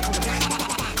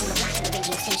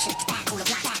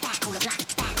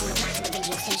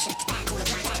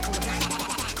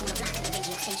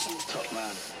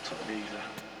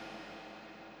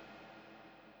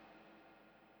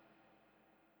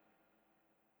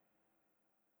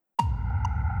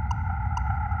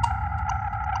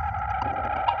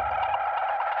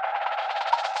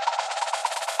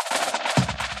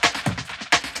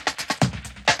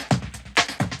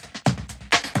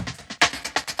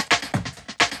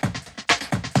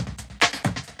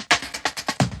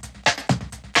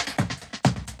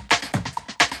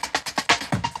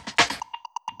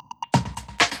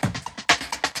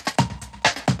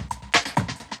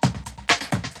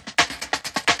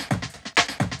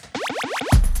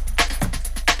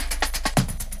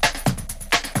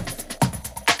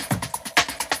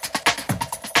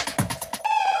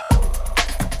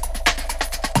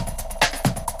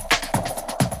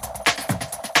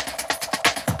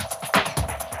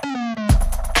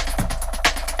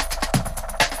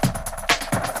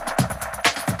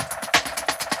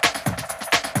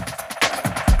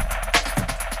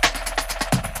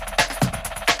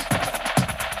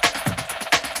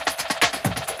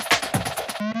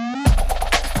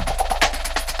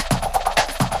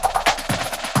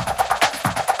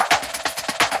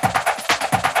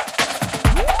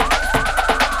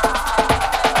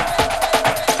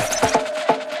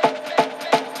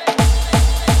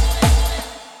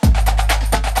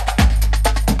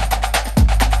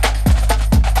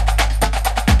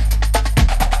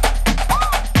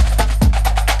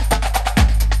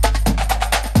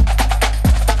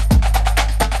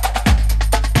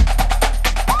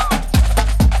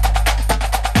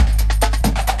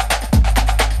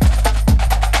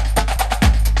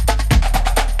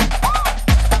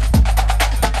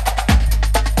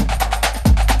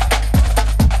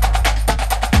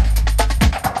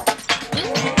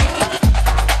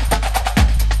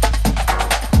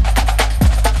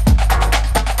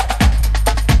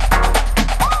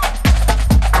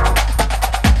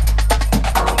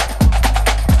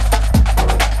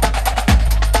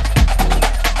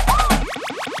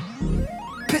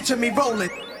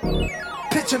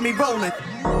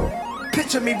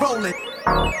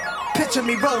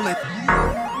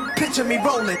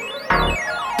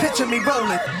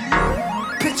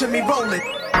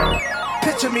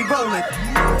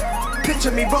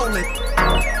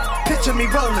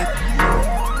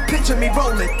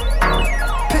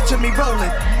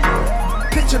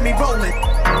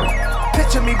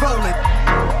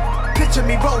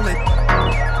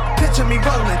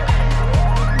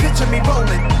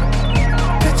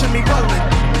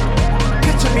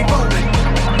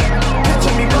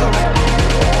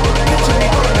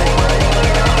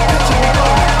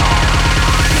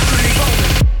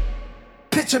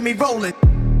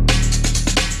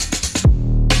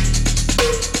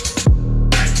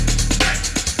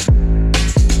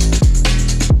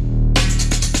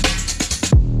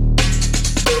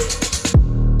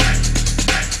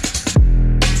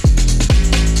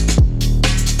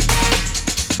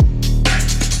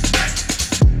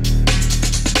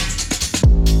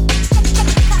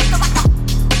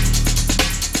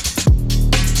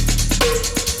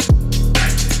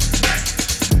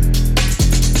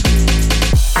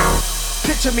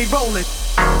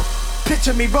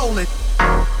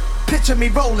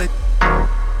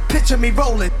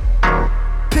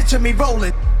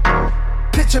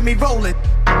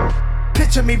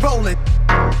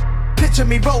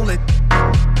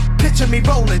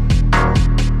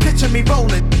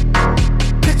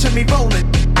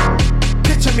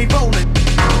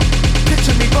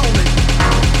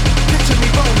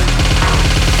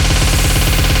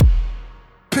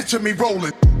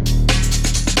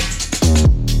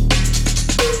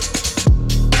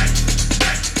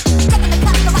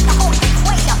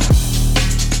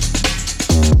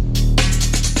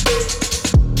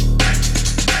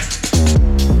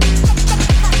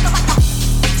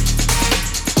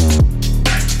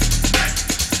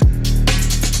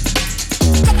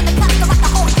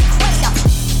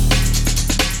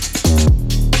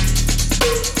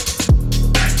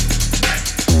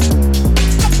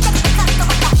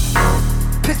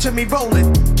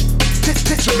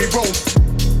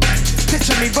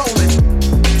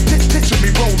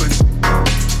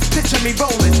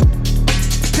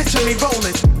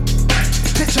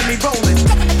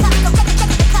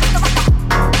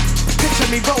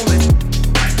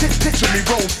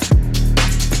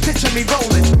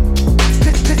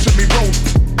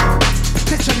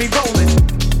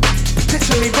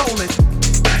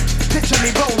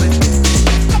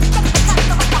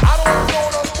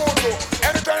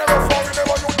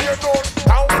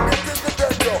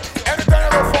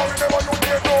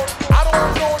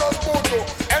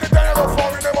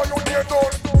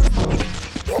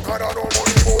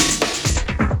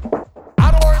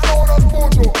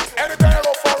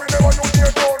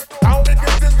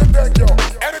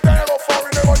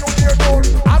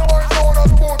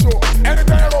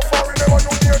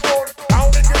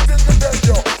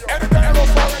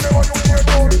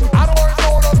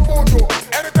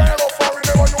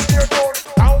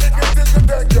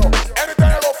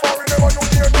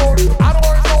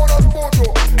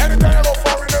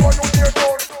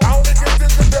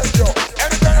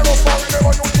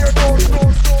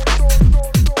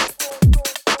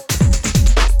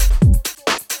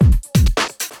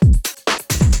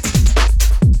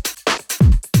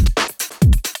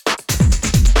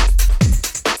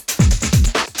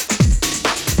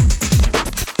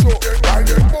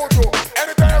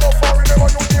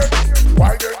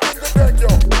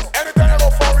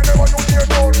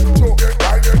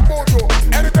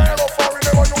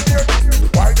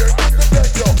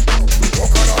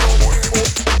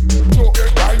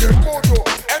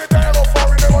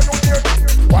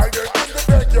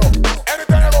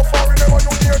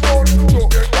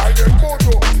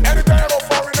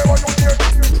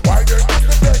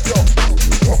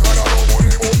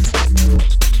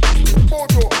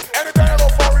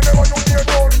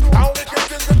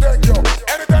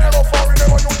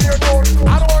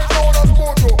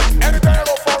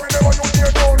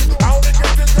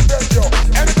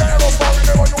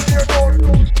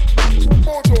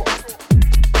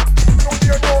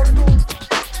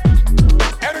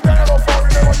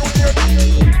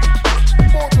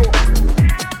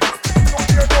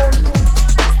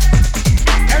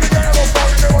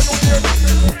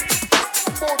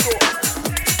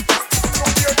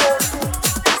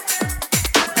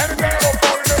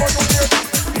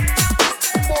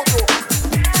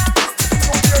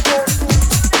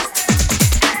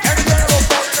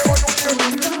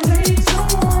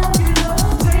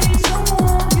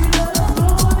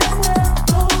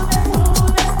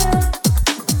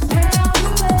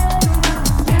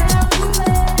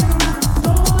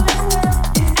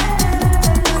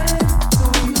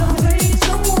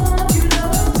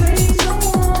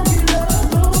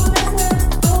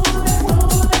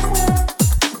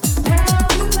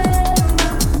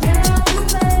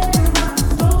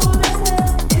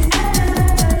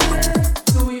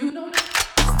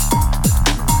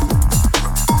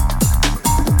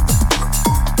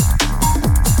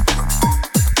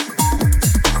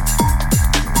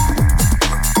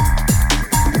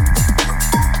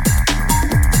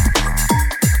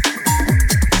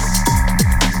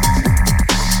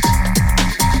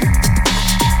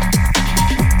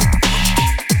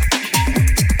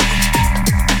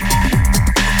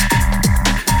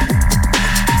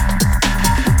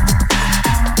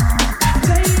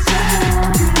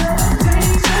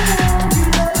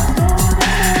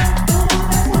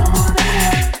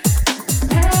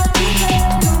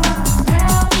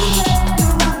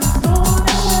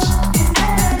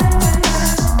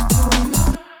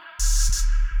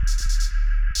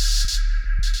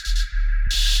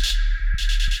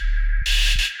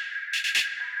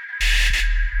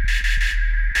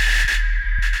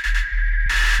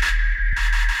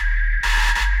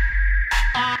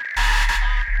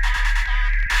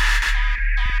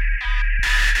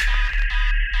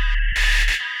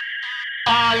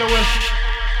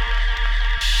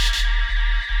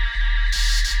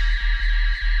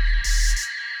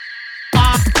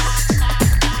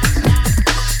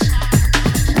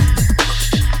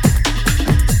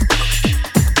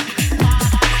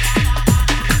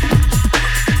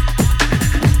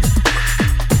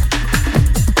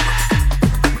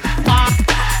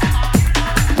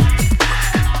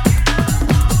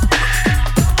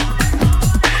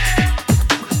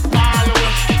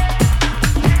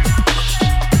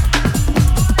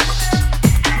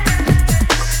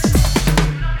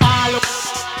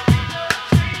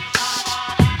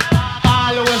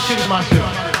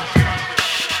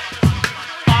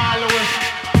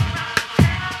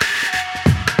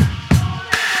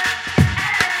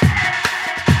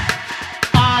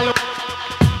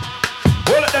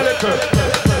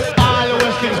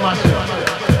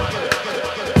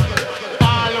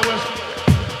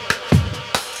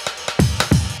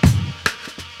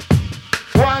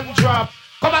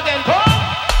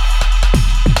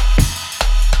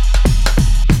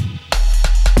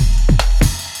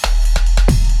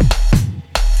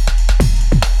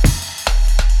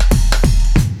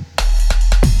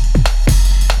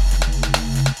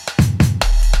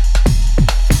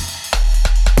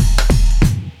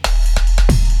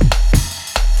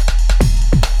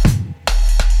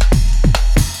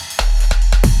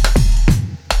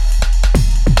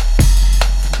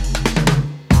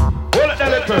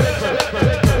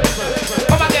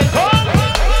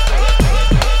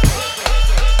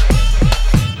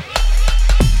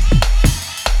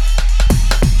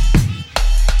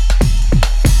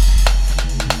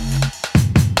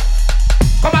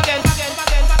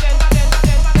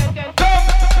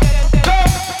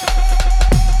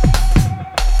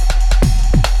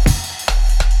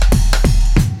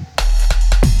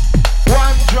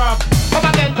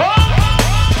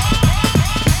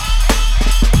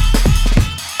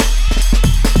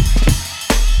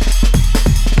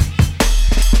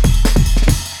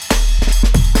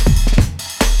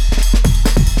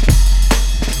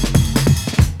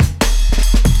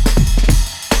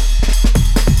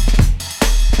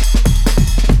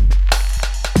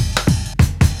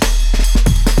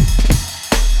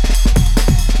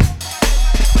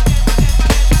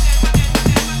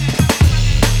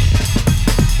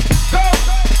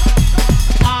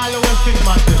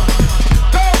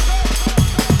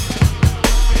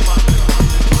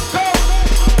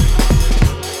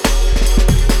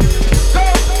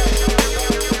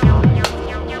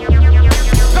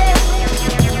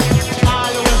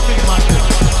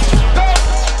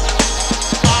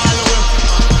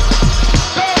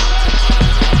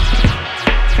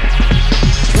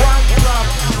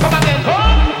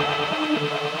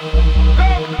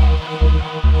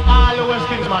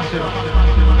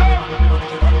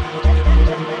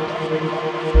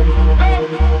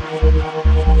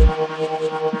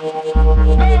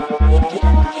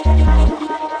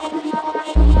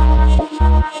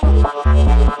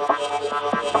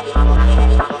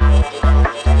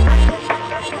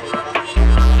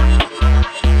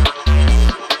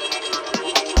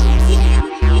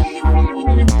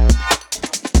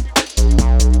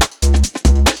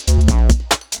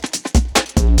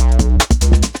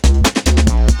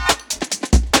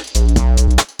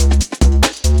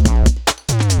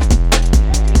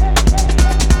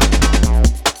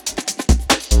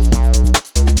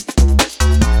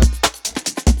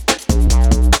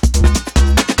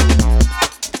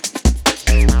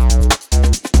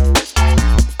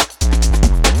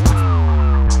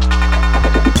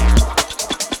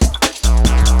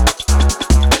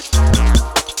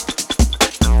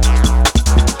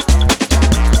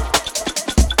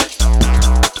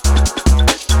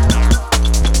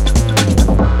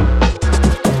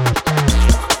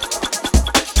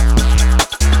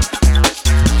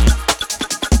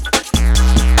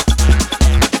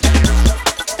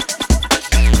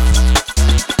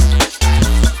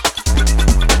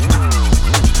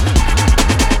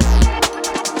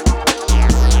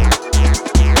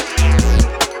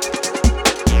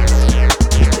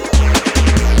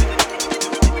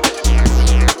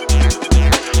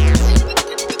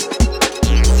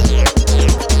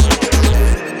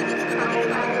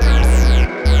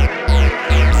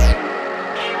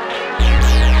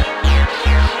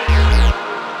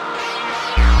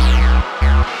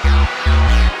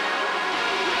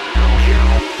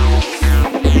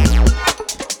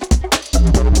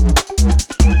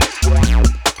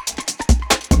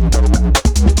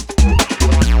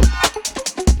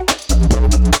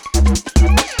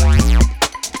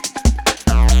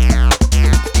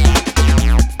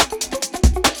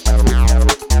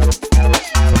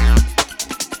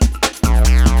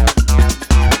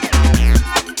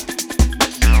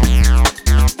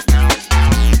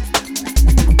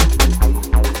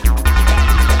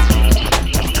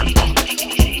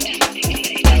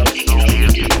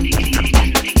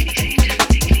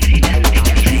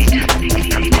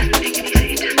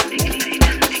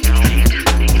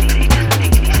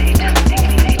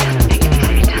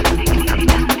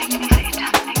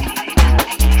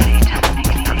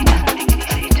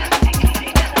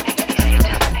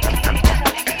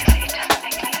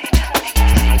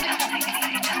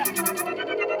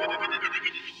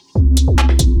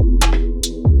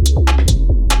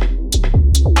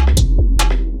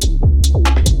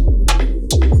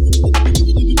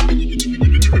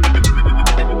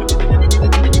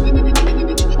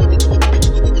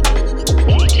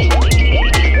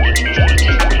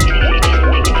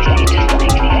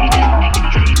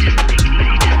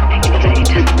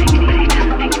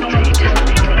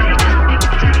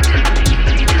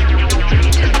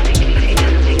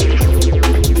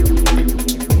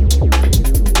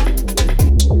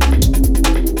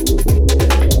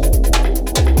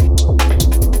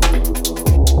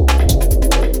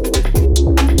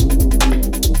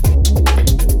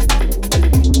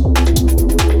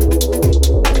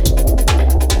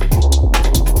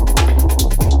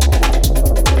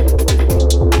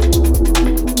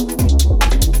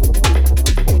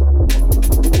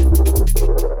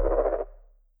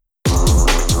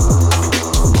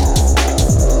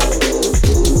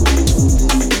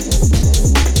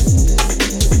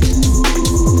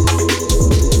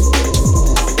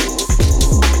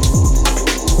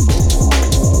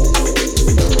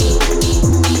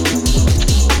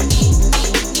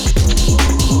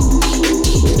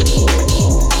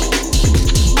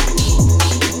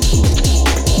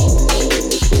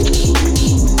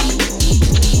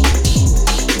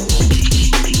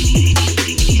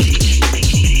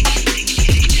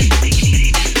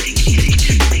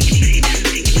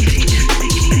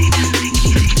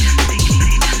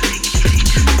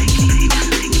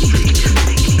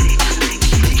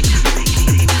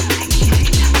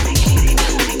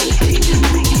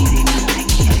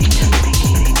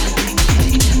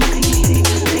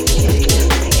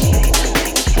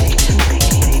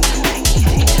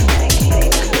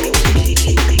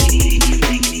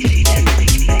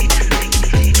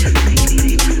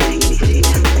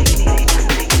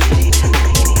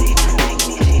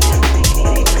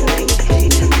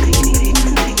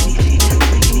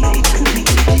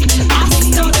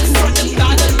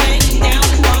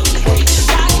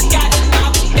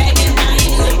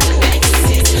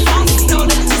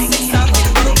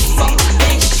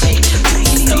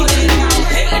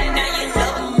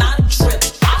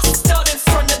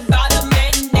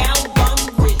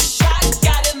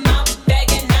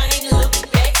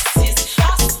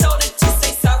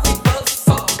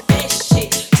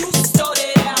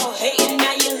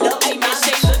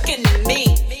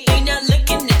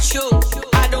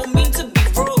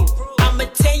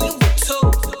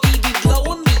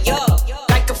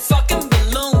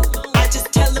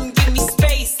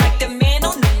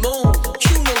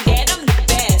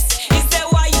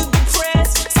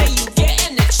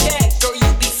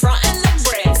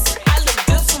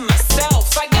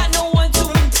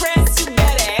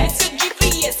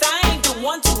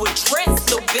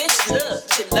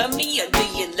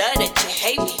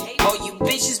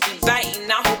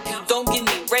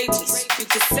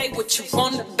what you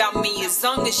want about me as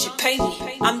long as you pay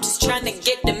me. I'm just trying to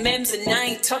get the memes and I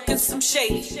ain't talking some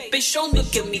shady. Bitch, don't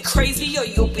look at me crazy or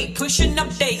you'll be pushing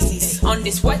up daisies. On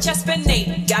this watch I spend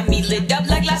 80, got me lit up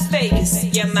like Las Vegas.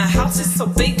 Yeah, my house is so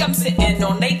big I'm sitting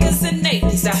on acres and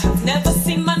acres. I have never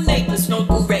seen my neighbors no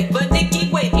great, but they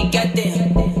keep waving,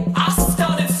 goddamn. I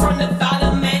started from the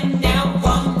bottom and now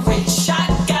I'm rich. I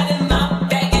got in my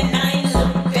bag and I ain't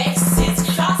looked back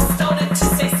since. I started to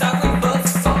say sorry, but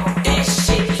fuck that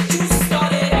shit. You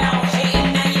started out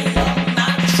hating, now you love my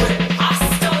trip. I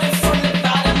started from the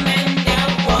bottom and now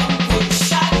I'm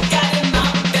rich. I got in my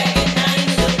bag and I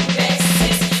ain't looked back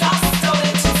since. I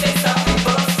started to say sorry,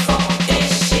 but fuck that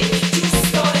shit. You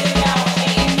started out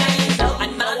hating, now you love my trip. I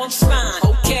know I'm fine,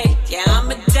 okay, yeah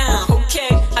I'm a dime,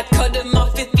 okay. I cut him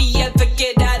off if he ever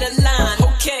get out of line,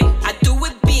 okay. I do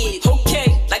it big,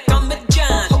 okay, like I'm a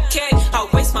John, okay. I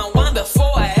waste my wine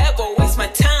before I ever waste my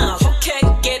time, okay.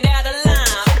 Get out of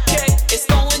line, okay. It's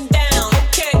going down,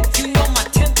 okay. You know my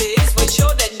temper is way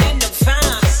shorter than the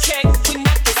vine, okay. We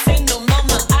not the same no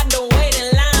mama, I don't wait in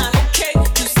line, okay.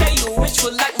 You say you rich,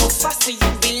 well like Mufasa, you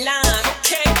be lying,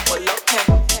 okay. Well okay.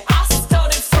 I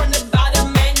started from the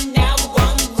bottom and now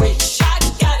I'm rich. I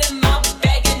got in my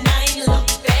bag and I ain't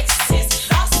looked back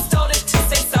since. I started to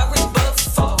say sorry, but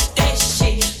fuck that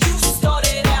shit. You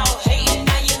started out hating,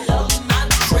 now you love my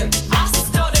trip. I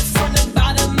started from the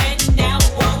bottom and now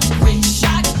I'm rich.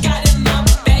 I got in my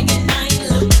bag and I ain't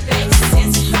looked back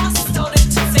since. I started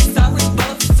to say sorry,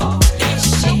 but fuck that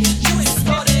shit. You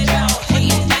started out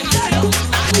hating, now you love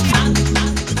my trip.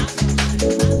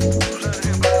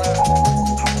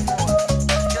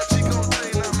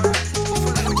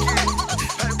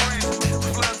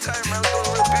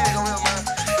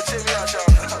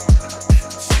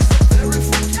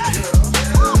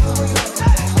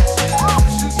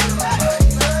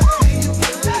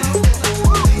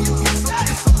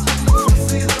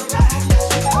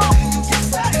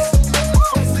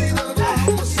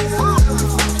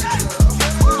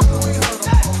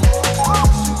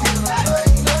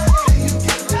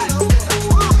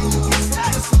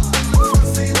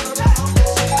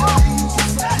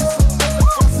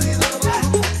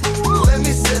 Let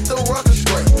me set the record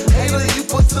straight. Hater, you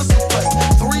participate.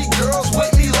 3 girls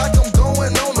with me like I'm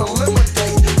going on a limo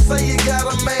date. Say you got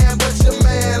a man, but your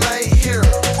man ain't here.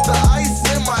 The ice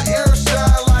in my ear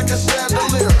shine like a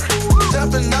chandelier.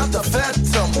 Jumping out the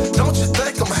phantom, don't you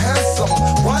think I'm handsome?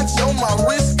 Watch on my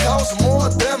wrist costs more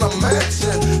than a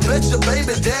mansion. Bet your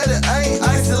baby daddy ain't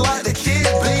icy like the kid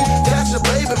be. Got your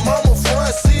baby mama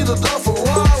front seat of the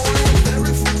Ferrari.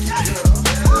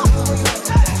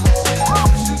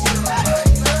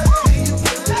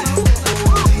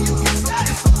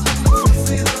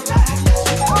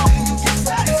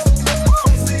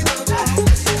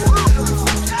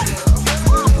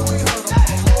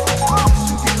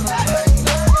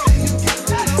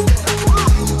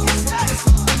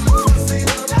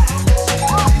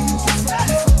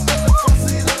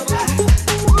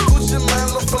 Gucci man,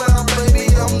 LaFleur, baby,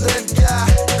 I'm that guy.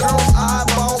 Girls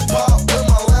eyeballs pop when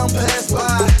my lamp pass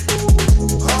by.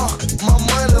 My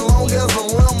money long as a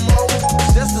limo.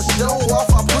 Just to show off,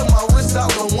 I put my wrist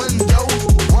out the window.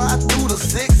 Ride through the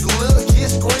 6, little kid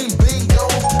scream bingo.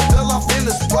 Fell off in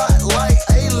the spotlight,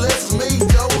 hey, let's me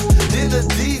go. Then the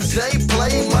DJ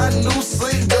play my new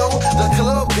single. The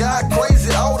club got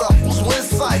crazy, all the went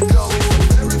psycho.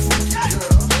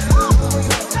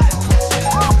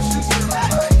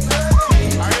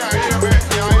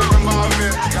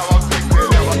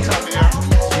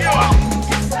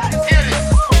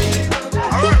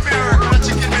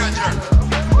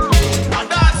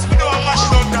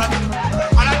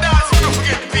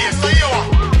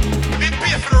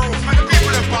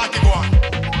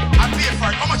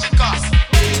 How much it costs?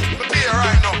 We pay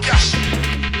right now, cash.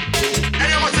 And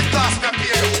how much it costs me pay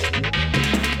you?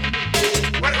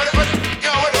 What the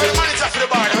manager for the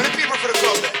bar, what the people for the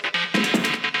club there?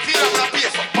 Feel I'm gonna pay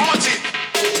for. How much it?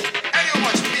 And how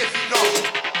much pay for now?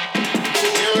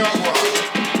 Here we go.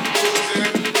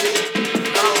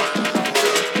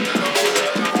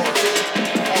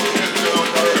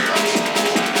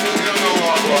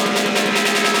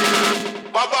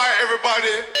 Bye bye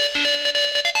everybody.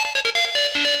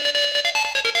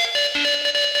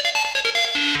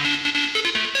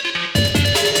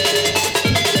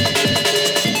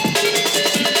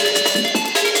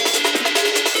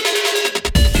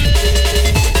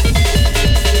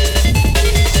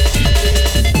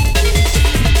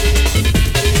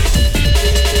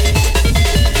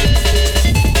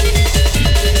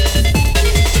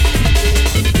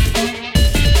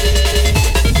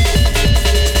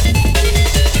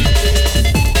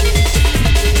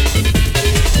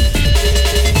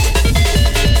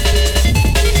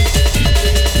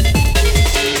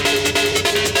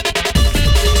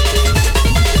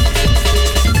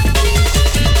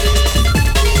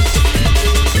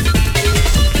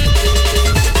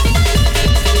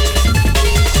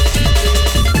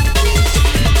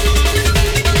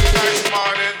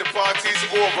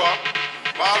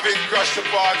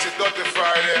 party, Dirty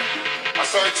Friday. I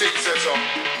saw a chick say so.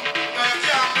 Now you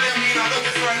can't blame me on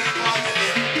Dirty Friday party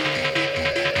day.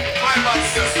 My bad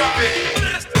still, stop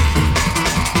it.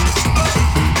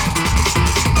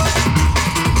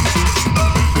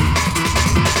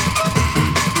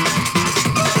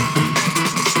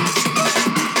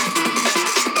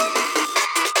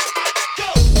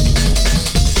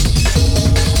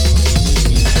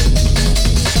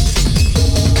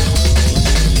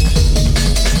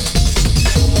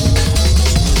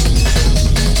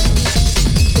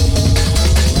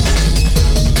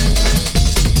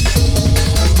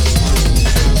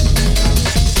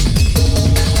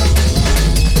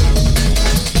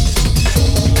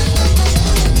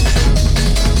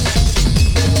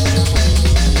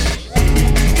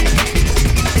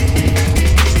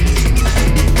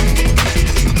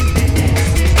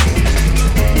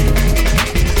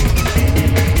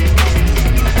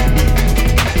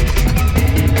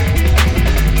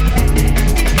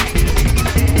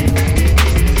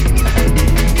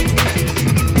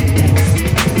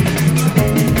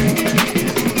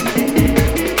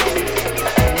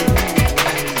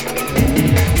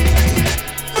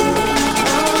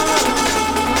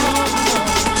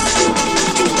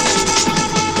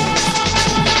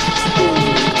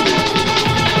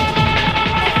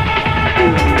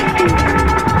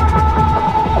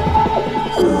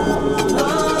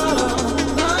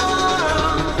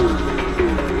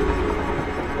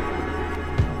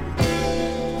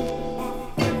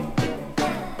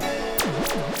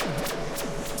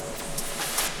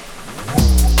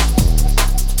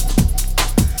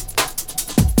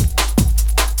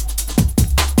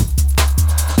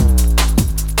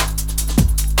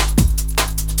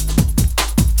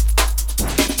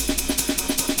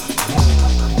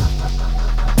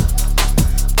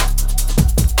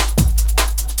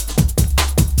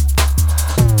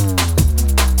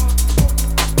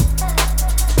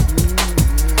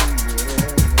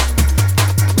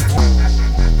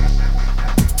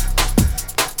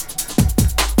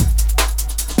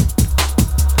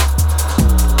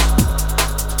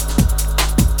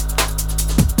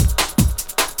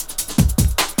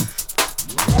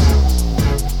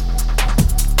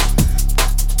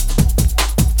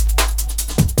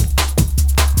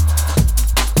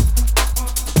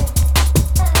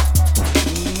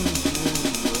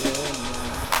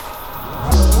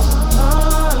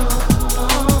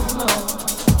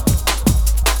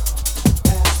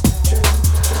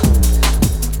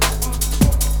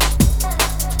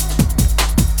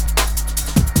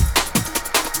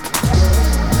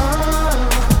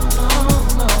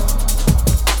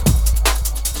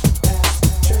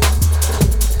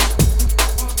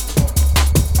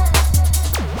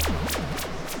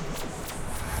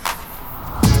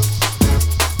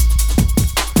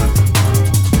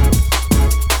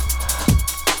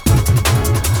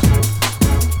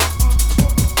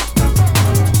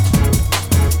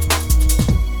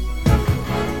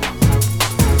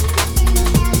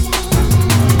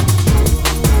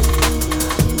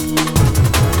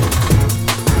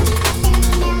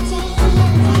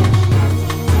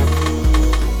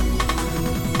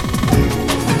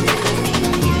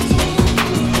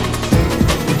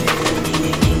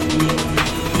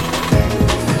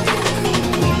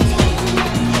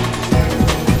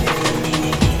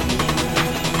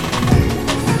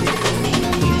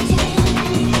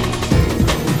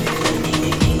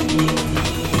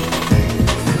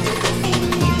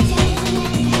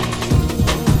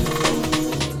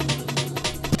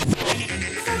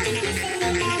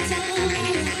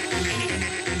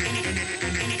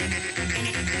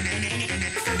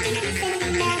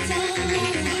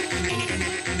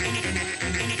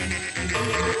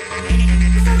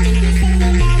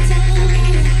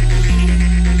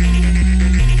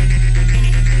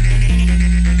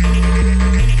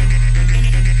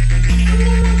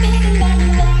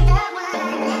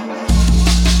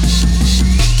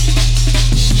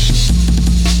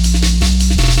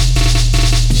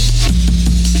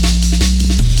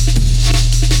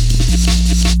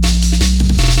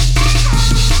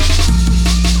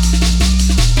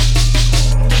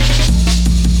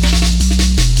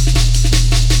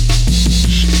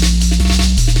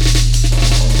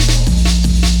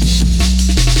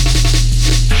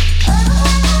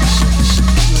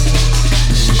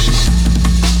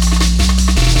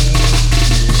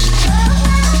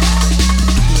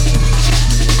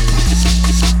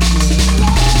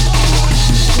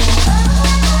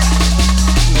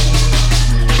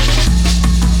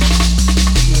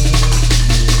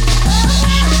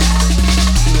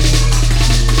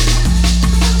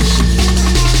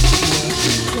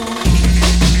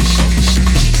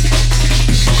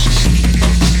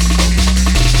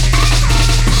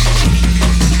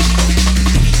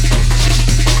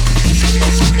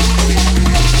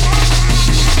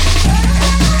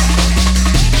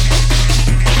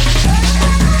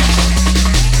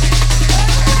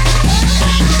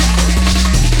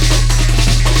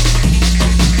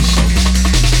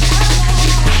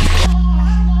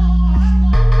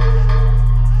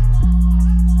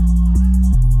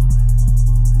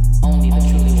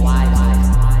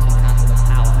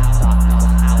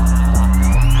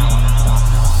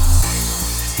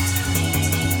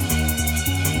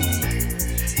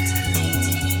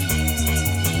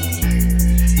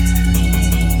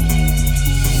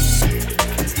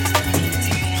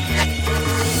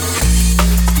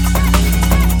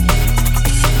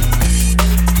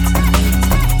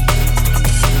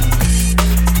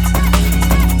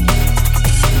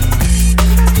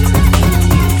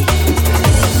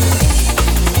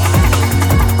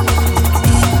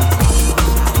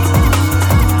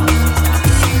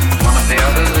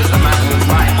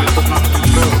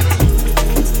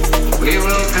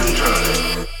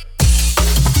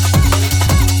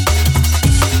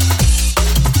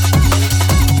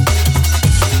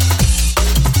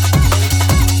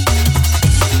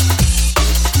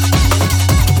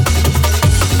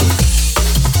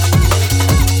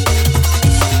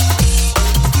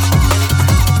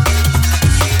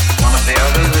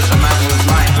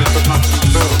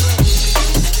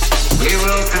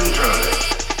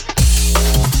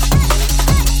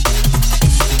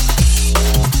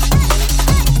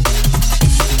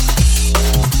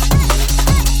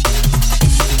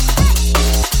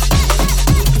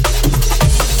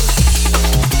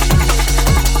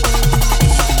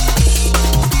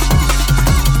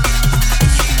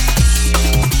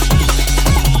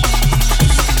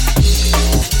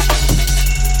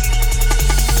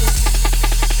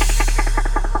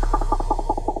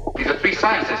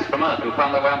 who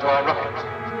found their way onto our rockets.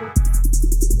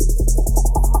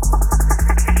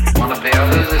 One of the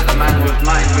others is the man whose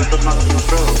mind we could not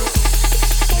control.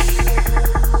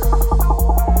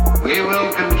 We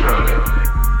will control it.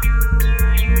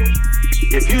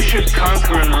 If you should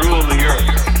conquer and rule the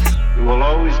earth, there will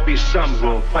always be some who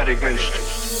will fight against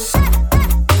you.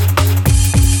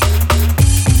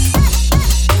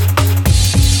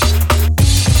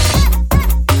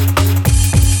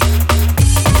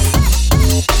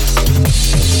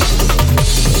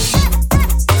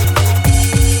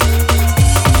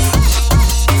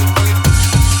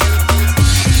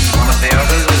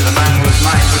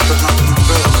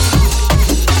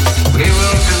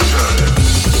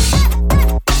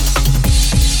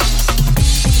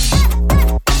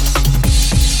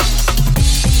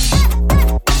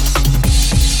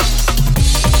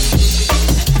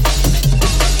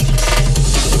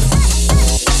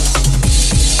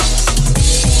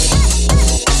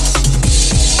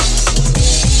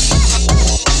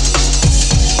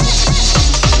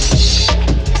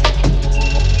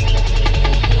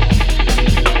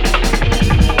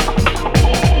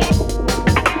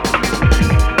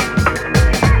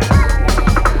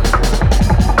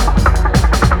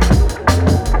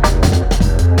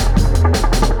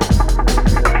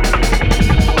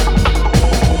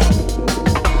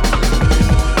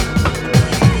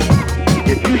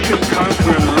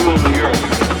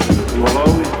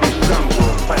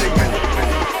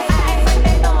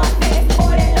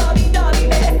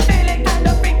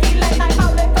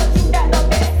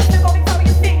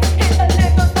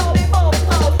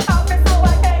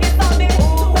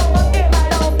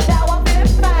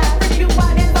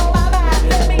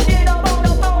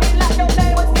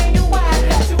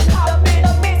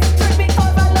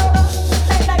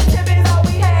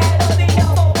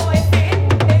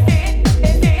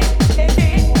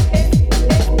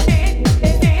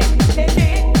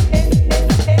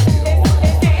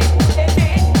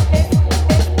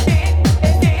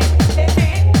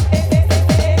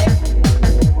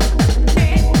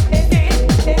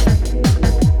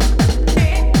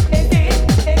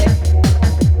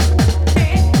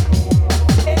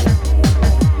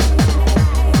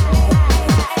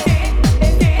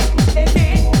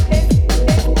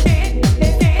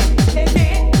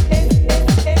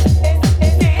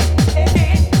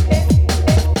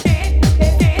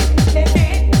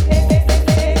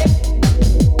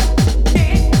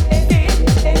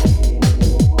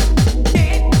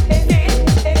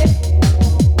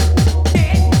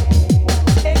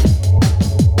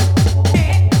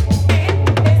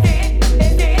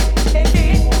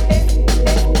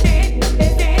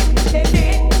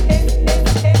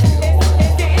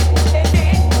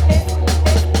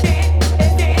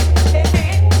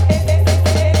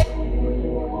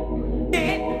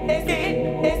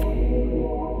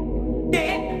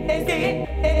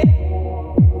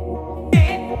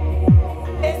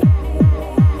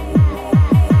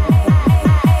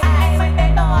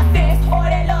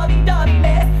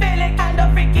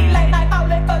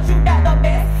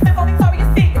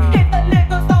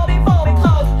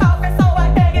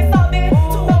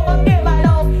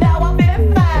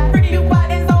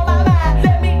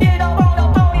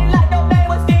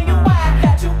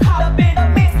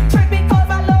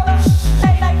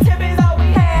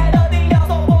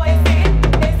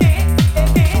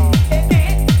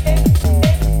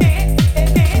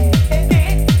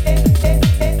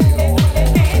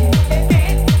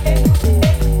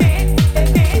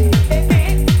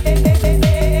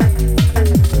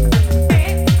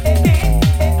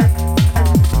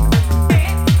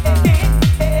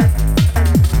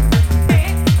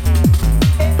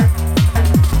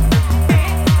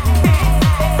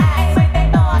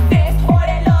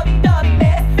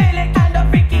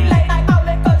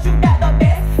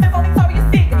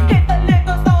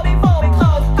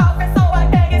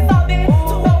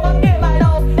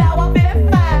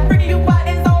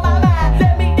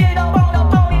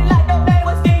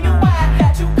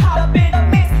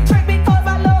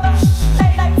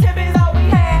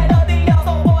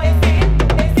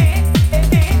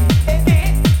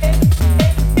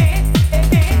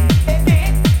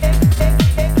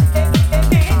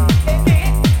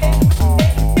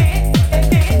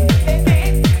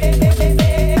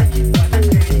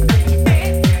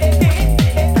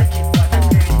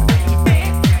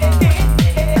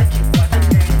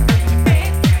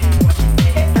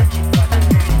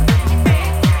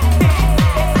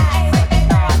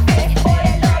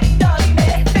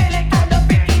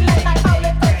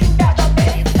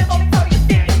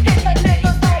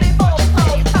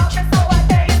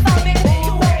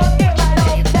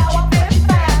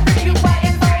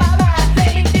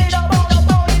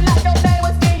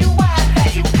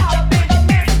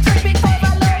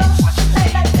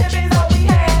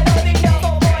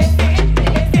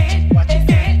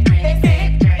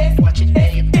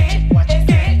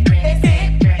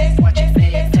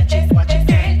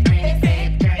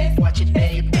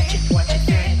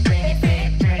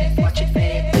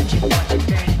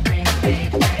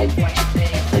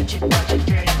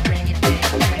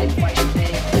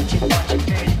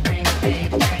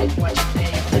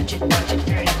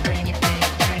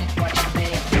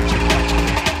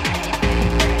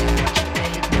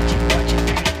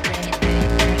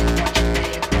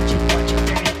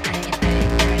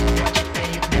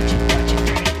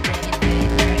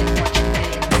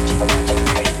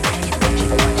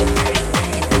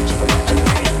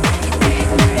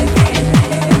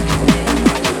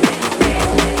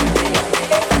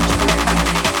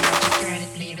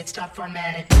 it, stop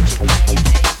format it. Watch it bang it,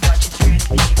 babe, watch it turn it,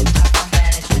 leave it, stop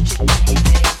format it. Watch it bang it,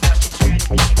 babe, watch it turn it,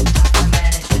 leave it, stop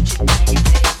format it. Watch it bang it,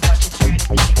 babe, watch it turn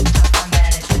it, leave it, stop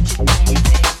format it. Watch it bang it,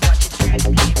 babe, watch it turn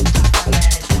it, leave it,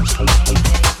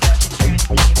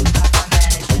 stop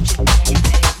format it. Watch it bang it,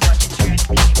 babe, watch it turn it,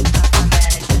 leave it, stop format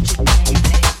it. Watch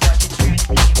it bang it, babe, watch it turn it, leave it, stop format it. Watch it bang it, babe, watch it turn it, leave it, stop format it. Watch it turn it, bang it, babe, turn it, watch it bang it, watch it bang it, babe, watch it bang it, babe, watch it bang it, babe, watch it bang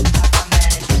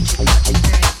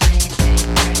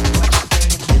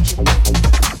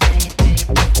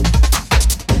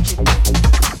it,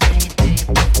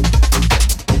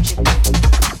 babe,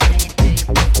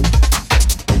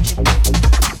 watch it bang it,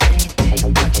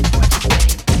 babe, watch it, watch it.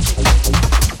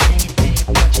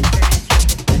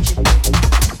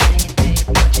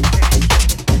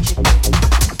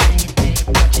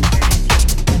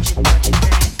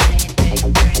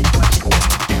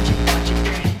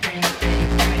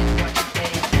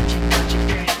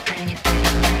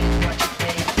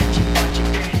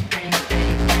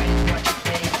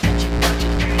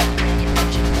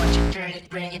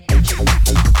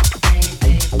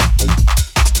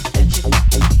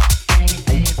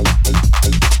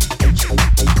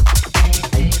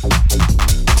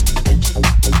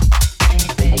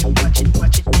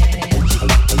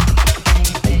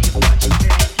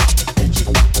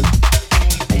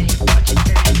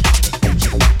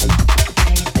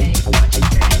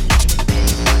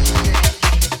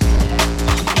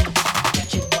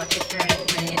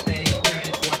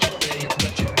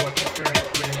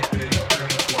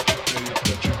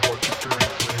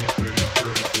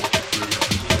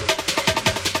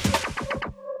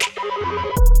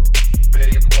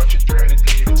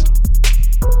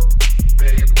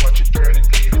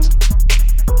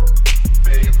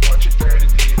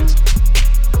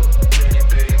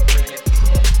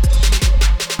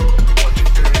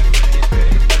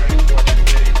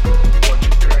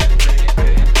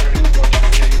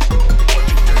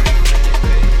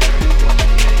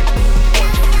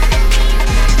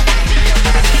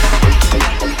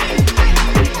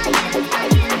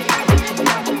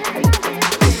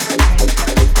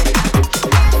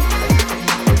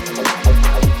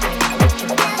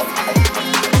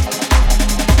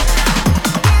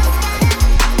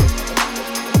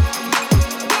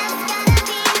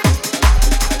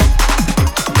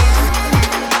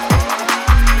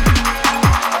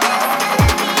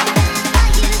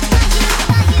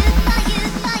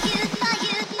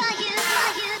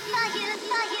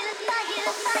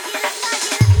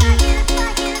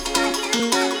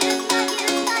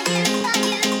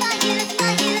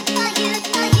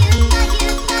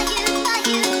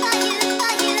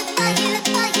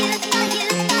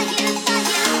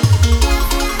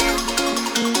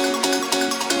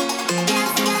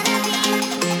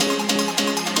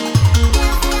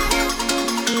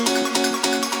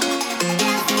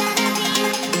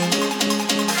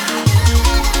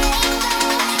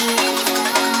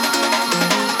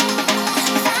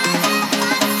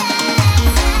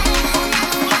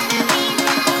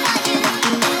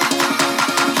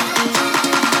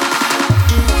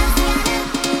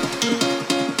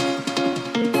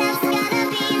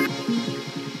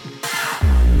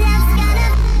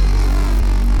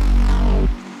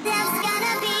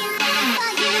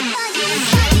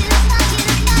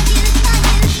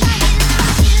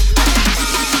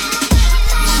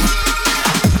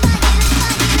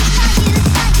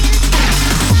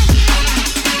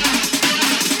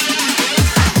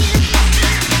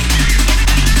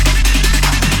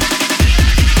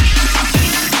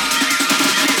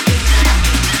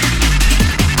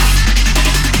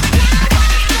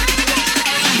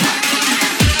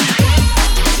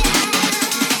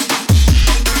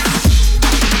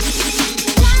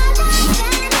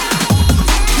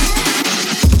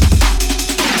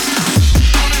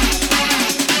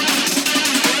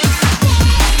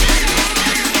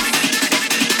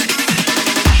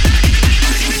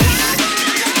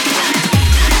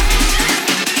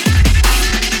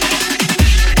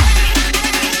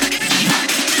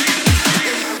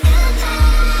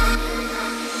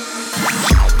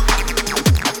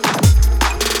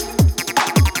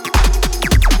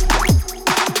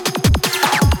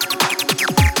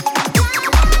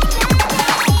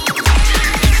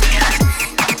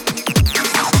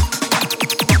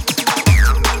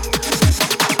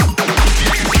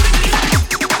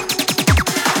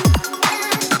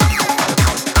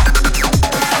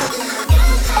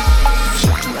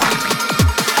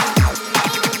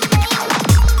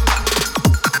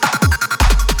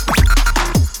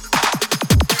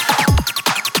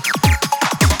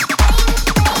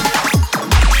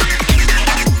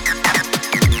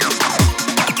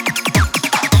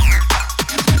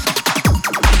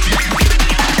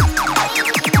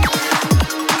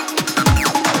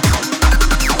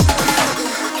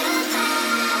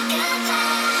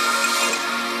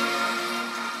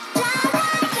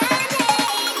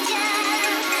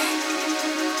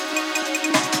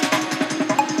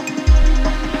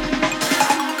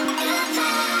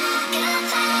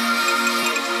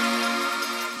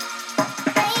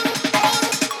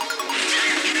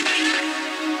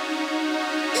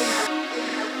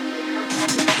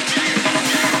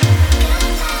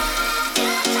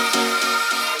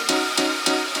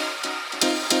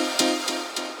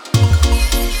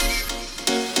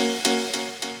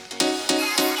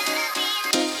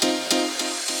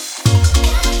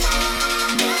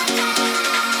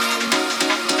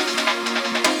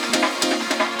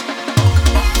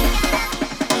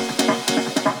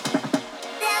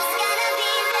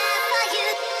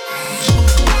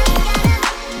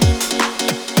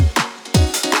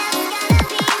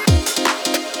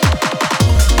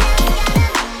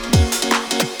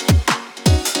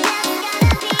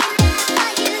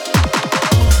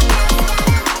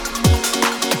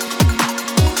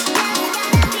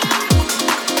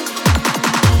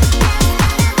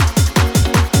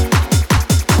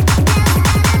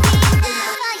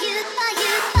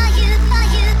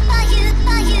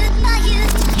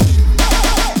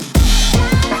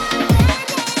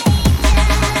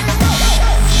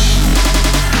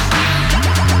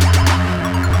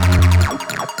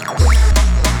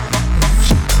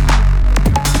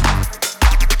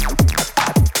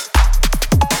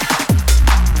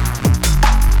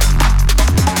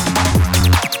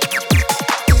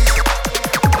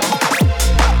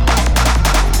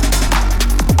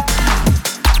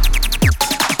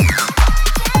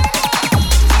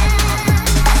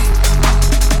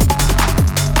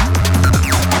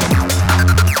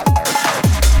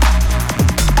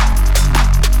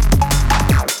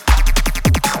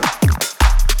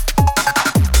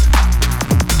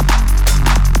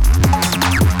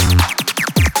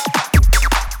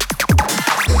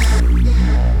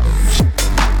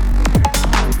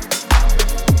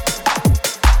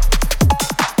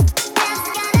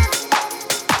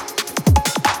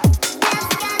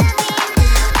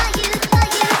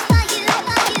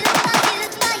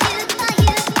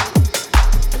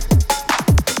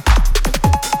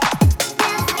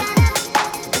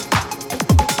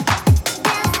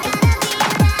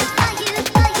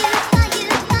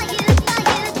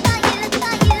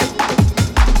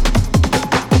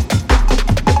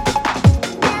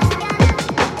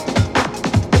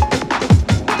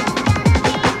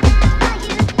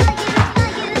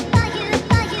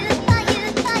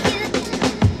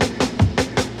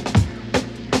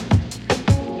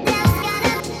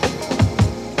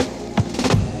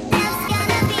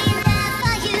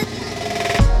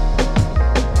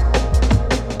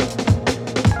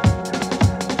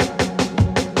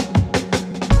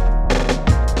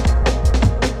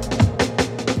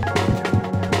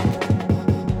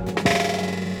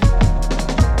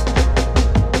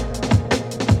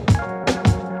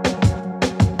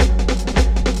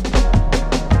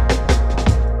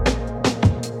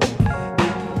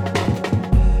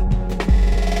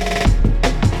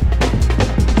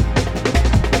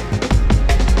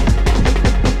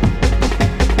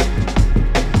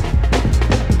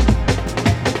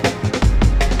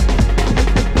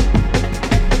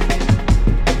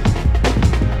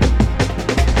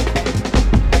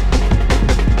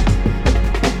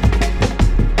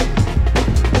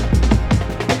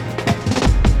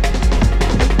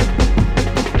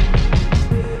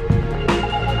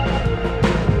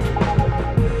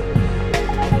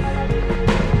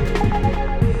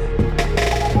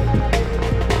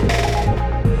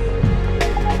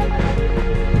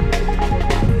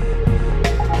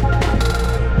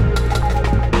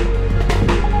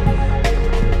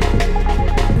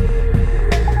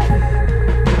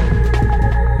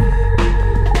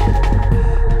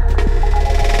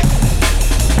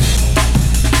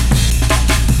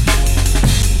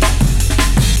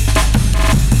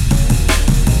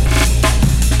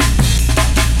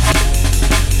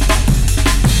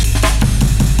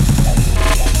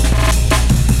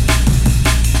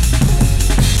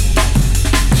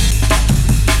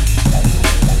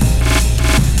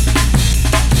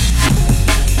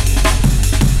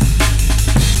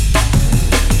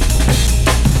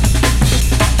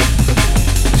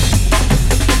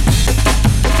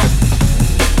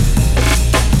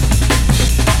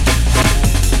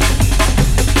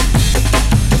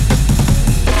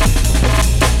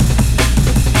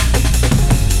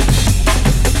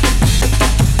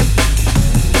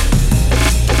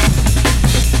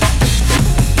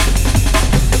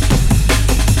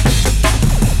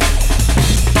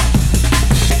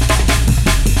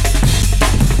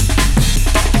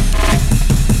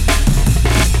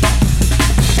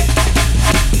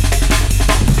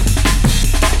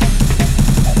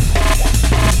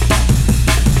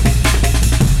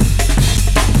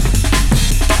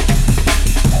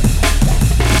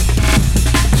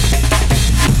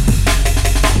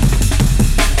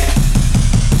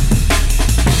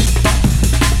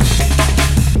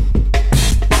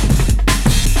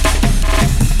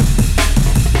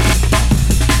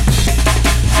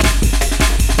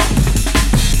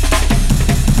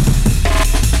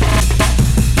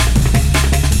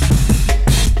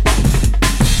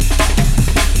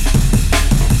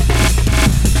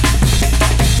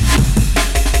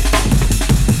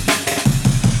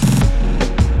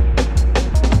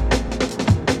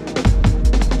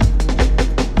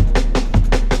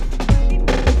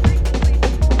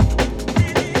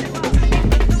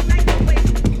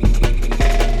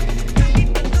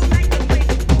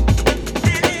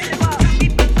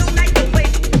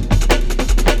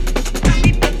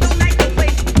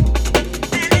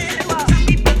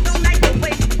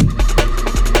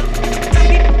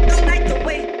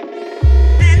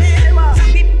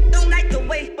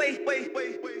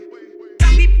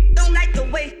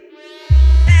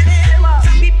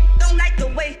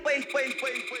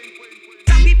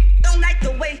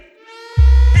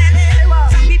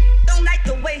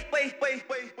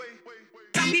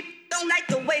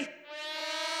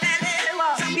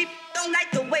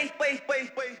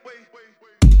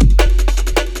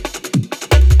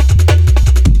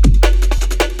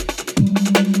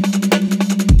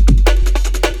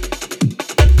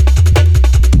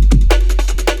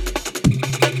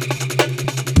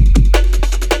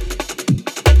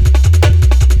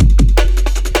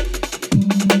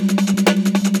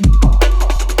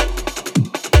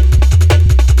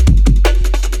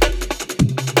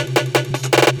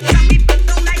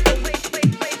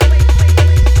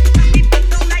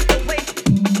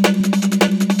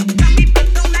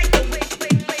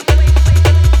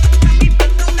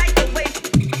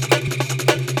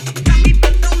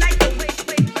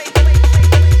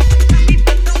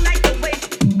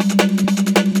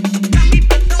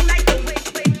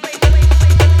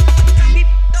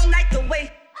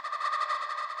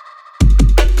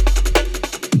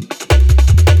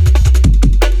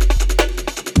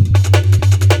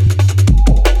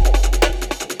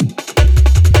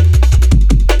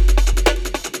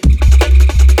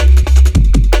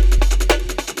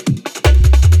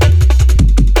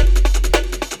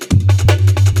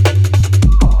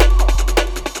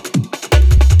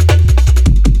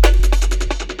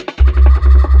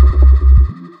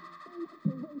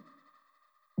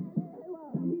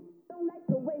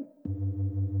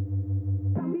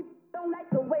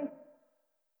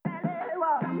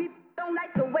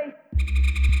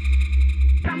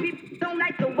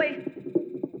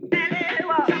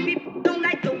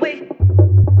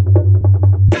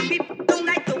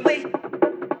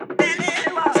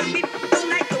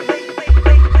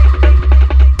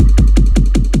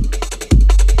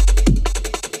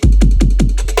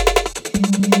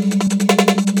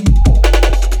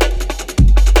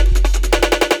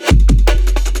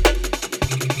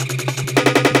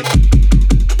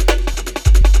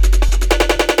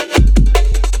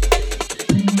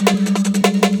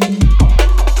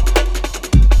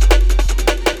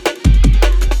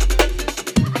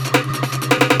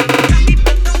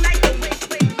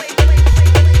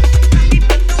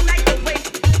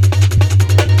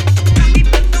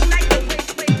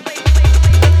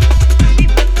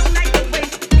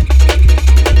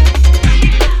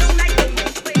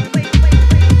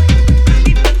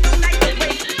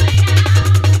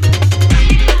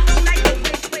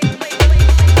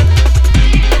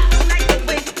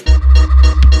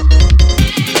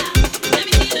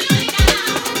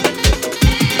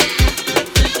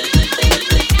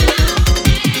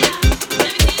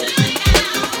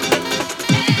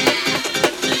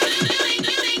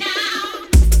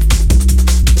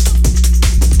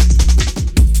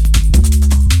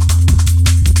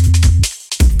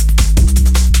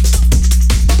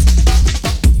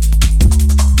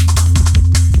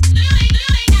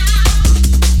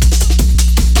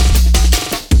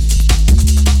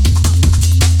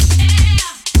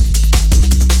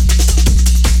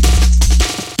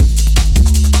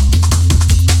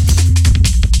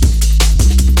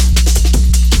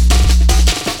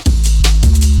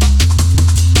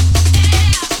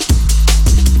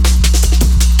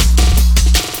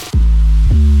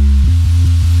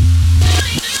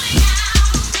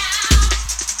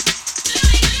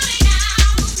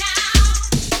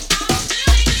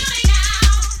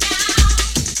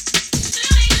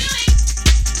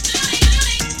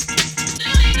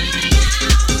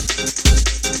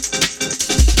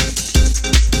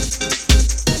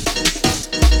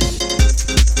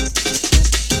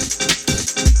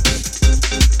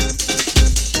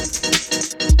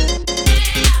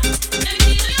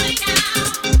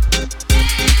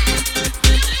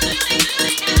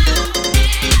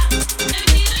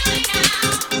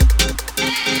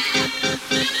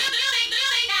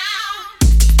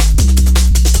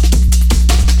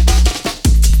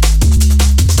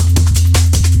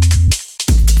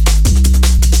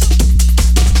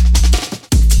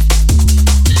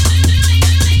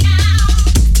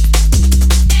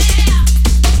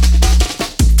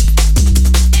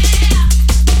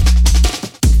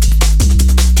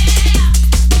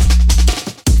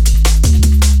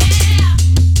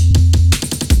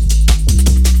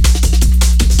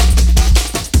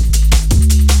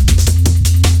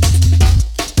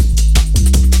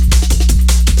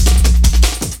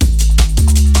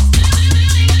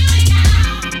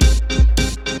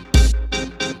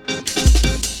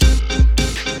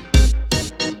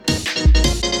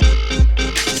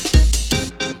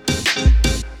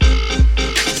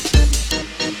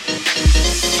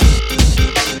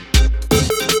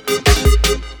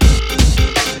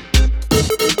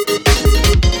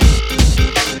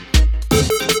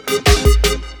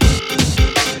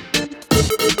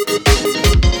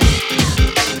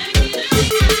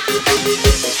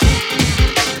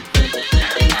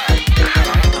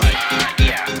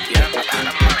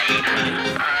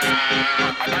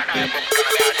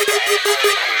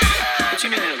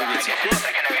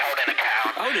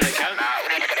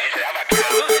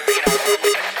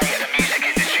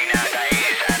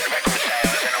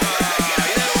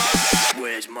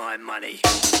 my money?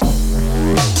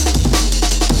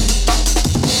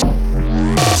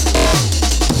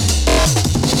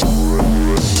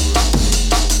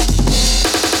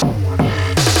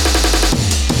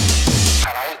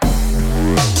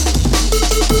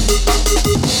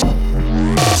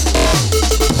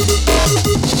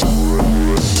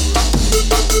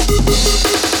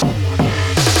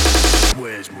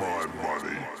 Where's my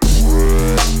money?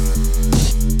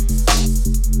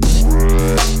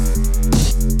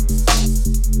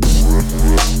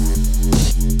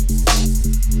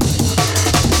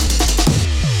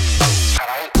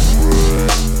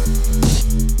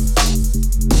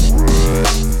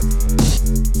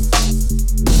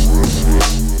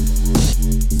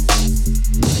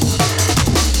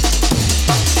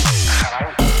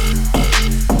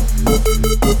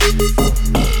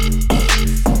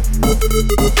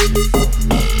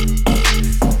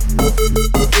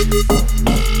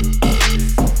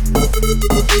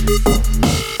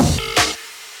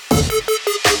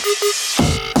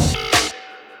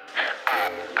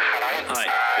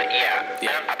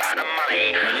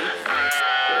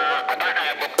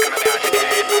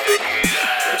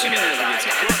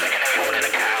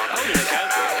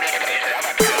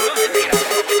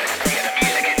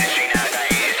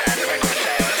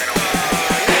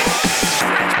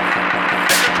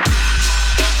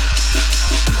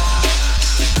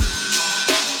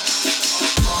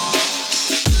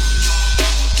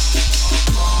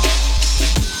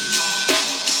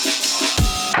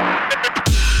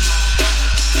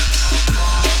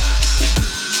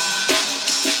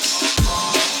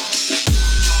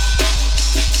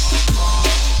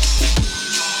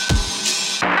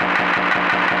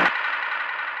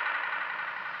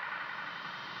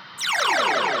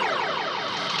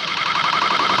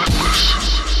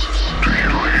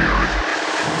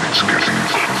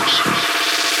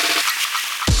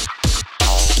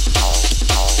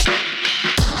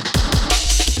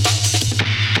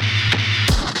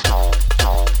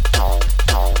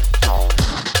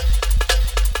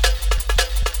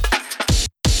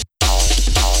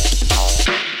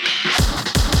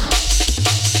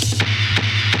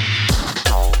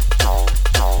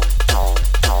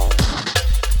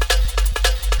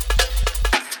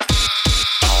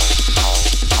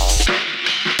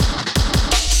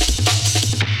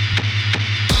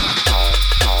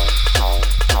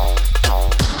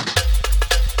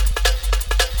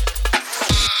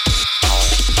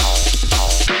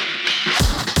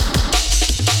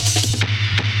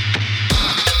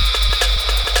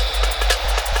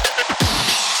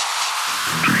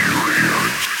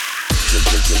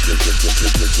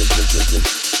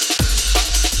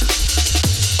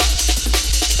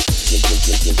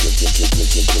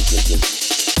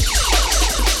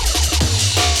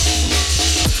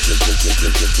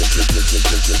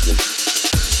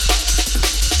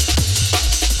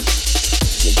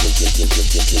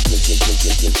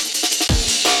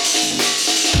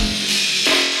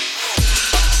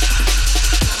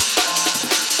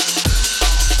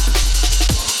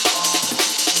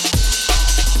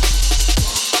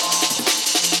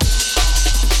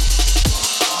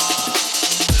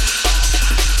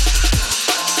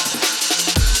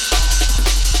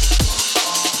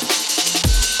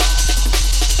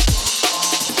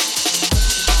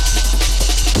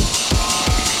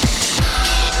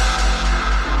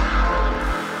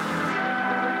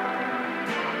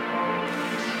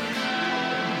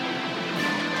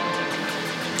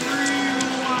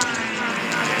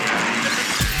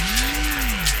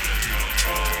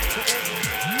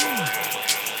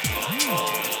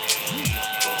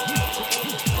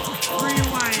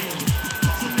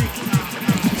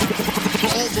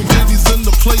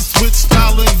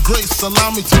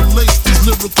 Allow me to lace these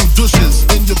lyrical douches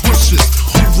in your bushes.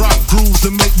 Who rock grooves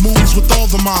and make moves with all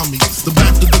the mommies. The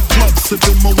back of the club,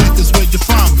 sipping my weight is where you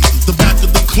find me. The back of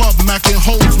the club, macking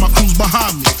holes, my crew's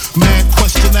behind me. Man,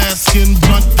 question asking,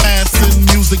 blunt passing,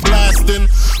 music blasting.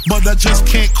 But I just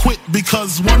can't quit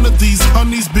because one of these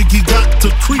honeys Biggie got to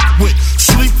creep with,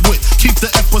 sleep with, keep the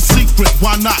ep a secret.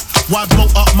 Why not? Why blow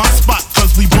up my spot?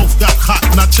 Cause we both got hot.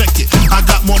 Now check it. I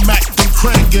got more Mac than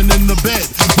Craig and in the bed.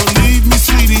 Believe me,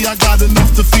 sweetie, I got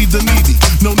enough to feed the needy.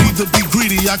 No need to be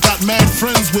greedy. I got mad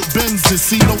friends with Benzes,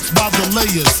 see notes by the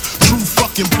layers. True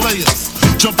fucking players.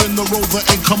 Jump in the Rover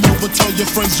and come over. Tell your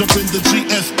friends jump in the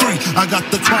GS3. I got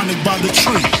the chronic by the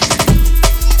tree.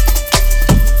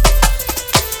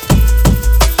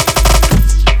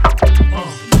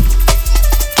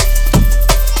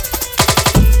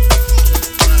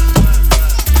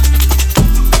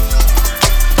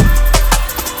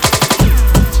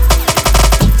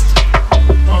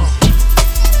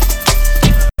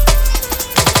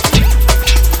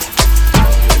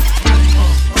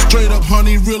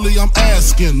 honey, really, I'm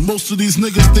asking. Most of these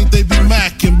niggas think they be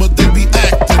macking, but they be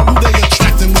acting. Who they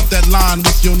attracting with that line?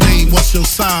 What's your name? What's your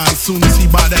sign? Soon as he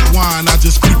buy that wine, I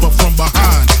just creep up from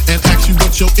behind and ask you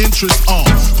what your interests are.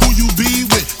 Who you be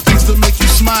with? Things to make you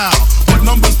smile. What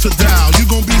numbers to dial? You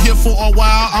gon' be here for a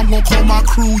while. I'm gon' call my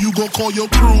crew. You gon' call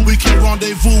your crew. We can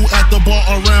rendezvous at the bar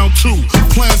around 2.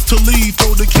 Plans to leave.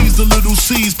 Throw the keys to Little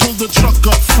C's. Pull the truck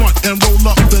up front and roll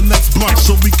up the next blunt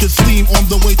so we can steam on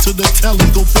the way to the telly.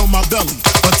 Go fill my belly.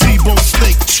 A T-bone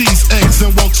steak, cheese, eggs,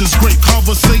 and Welch's grape.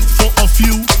 Conversate for a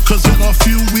few, cause in a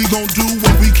few we gon' do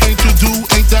what we came to do.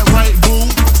 Ain't that right, boo?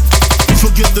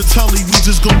 Forget the telly, we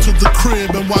just go to the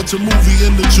crib and watch a movie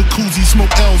in the jacuzzi. Smoke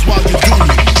L's while you do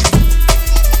it.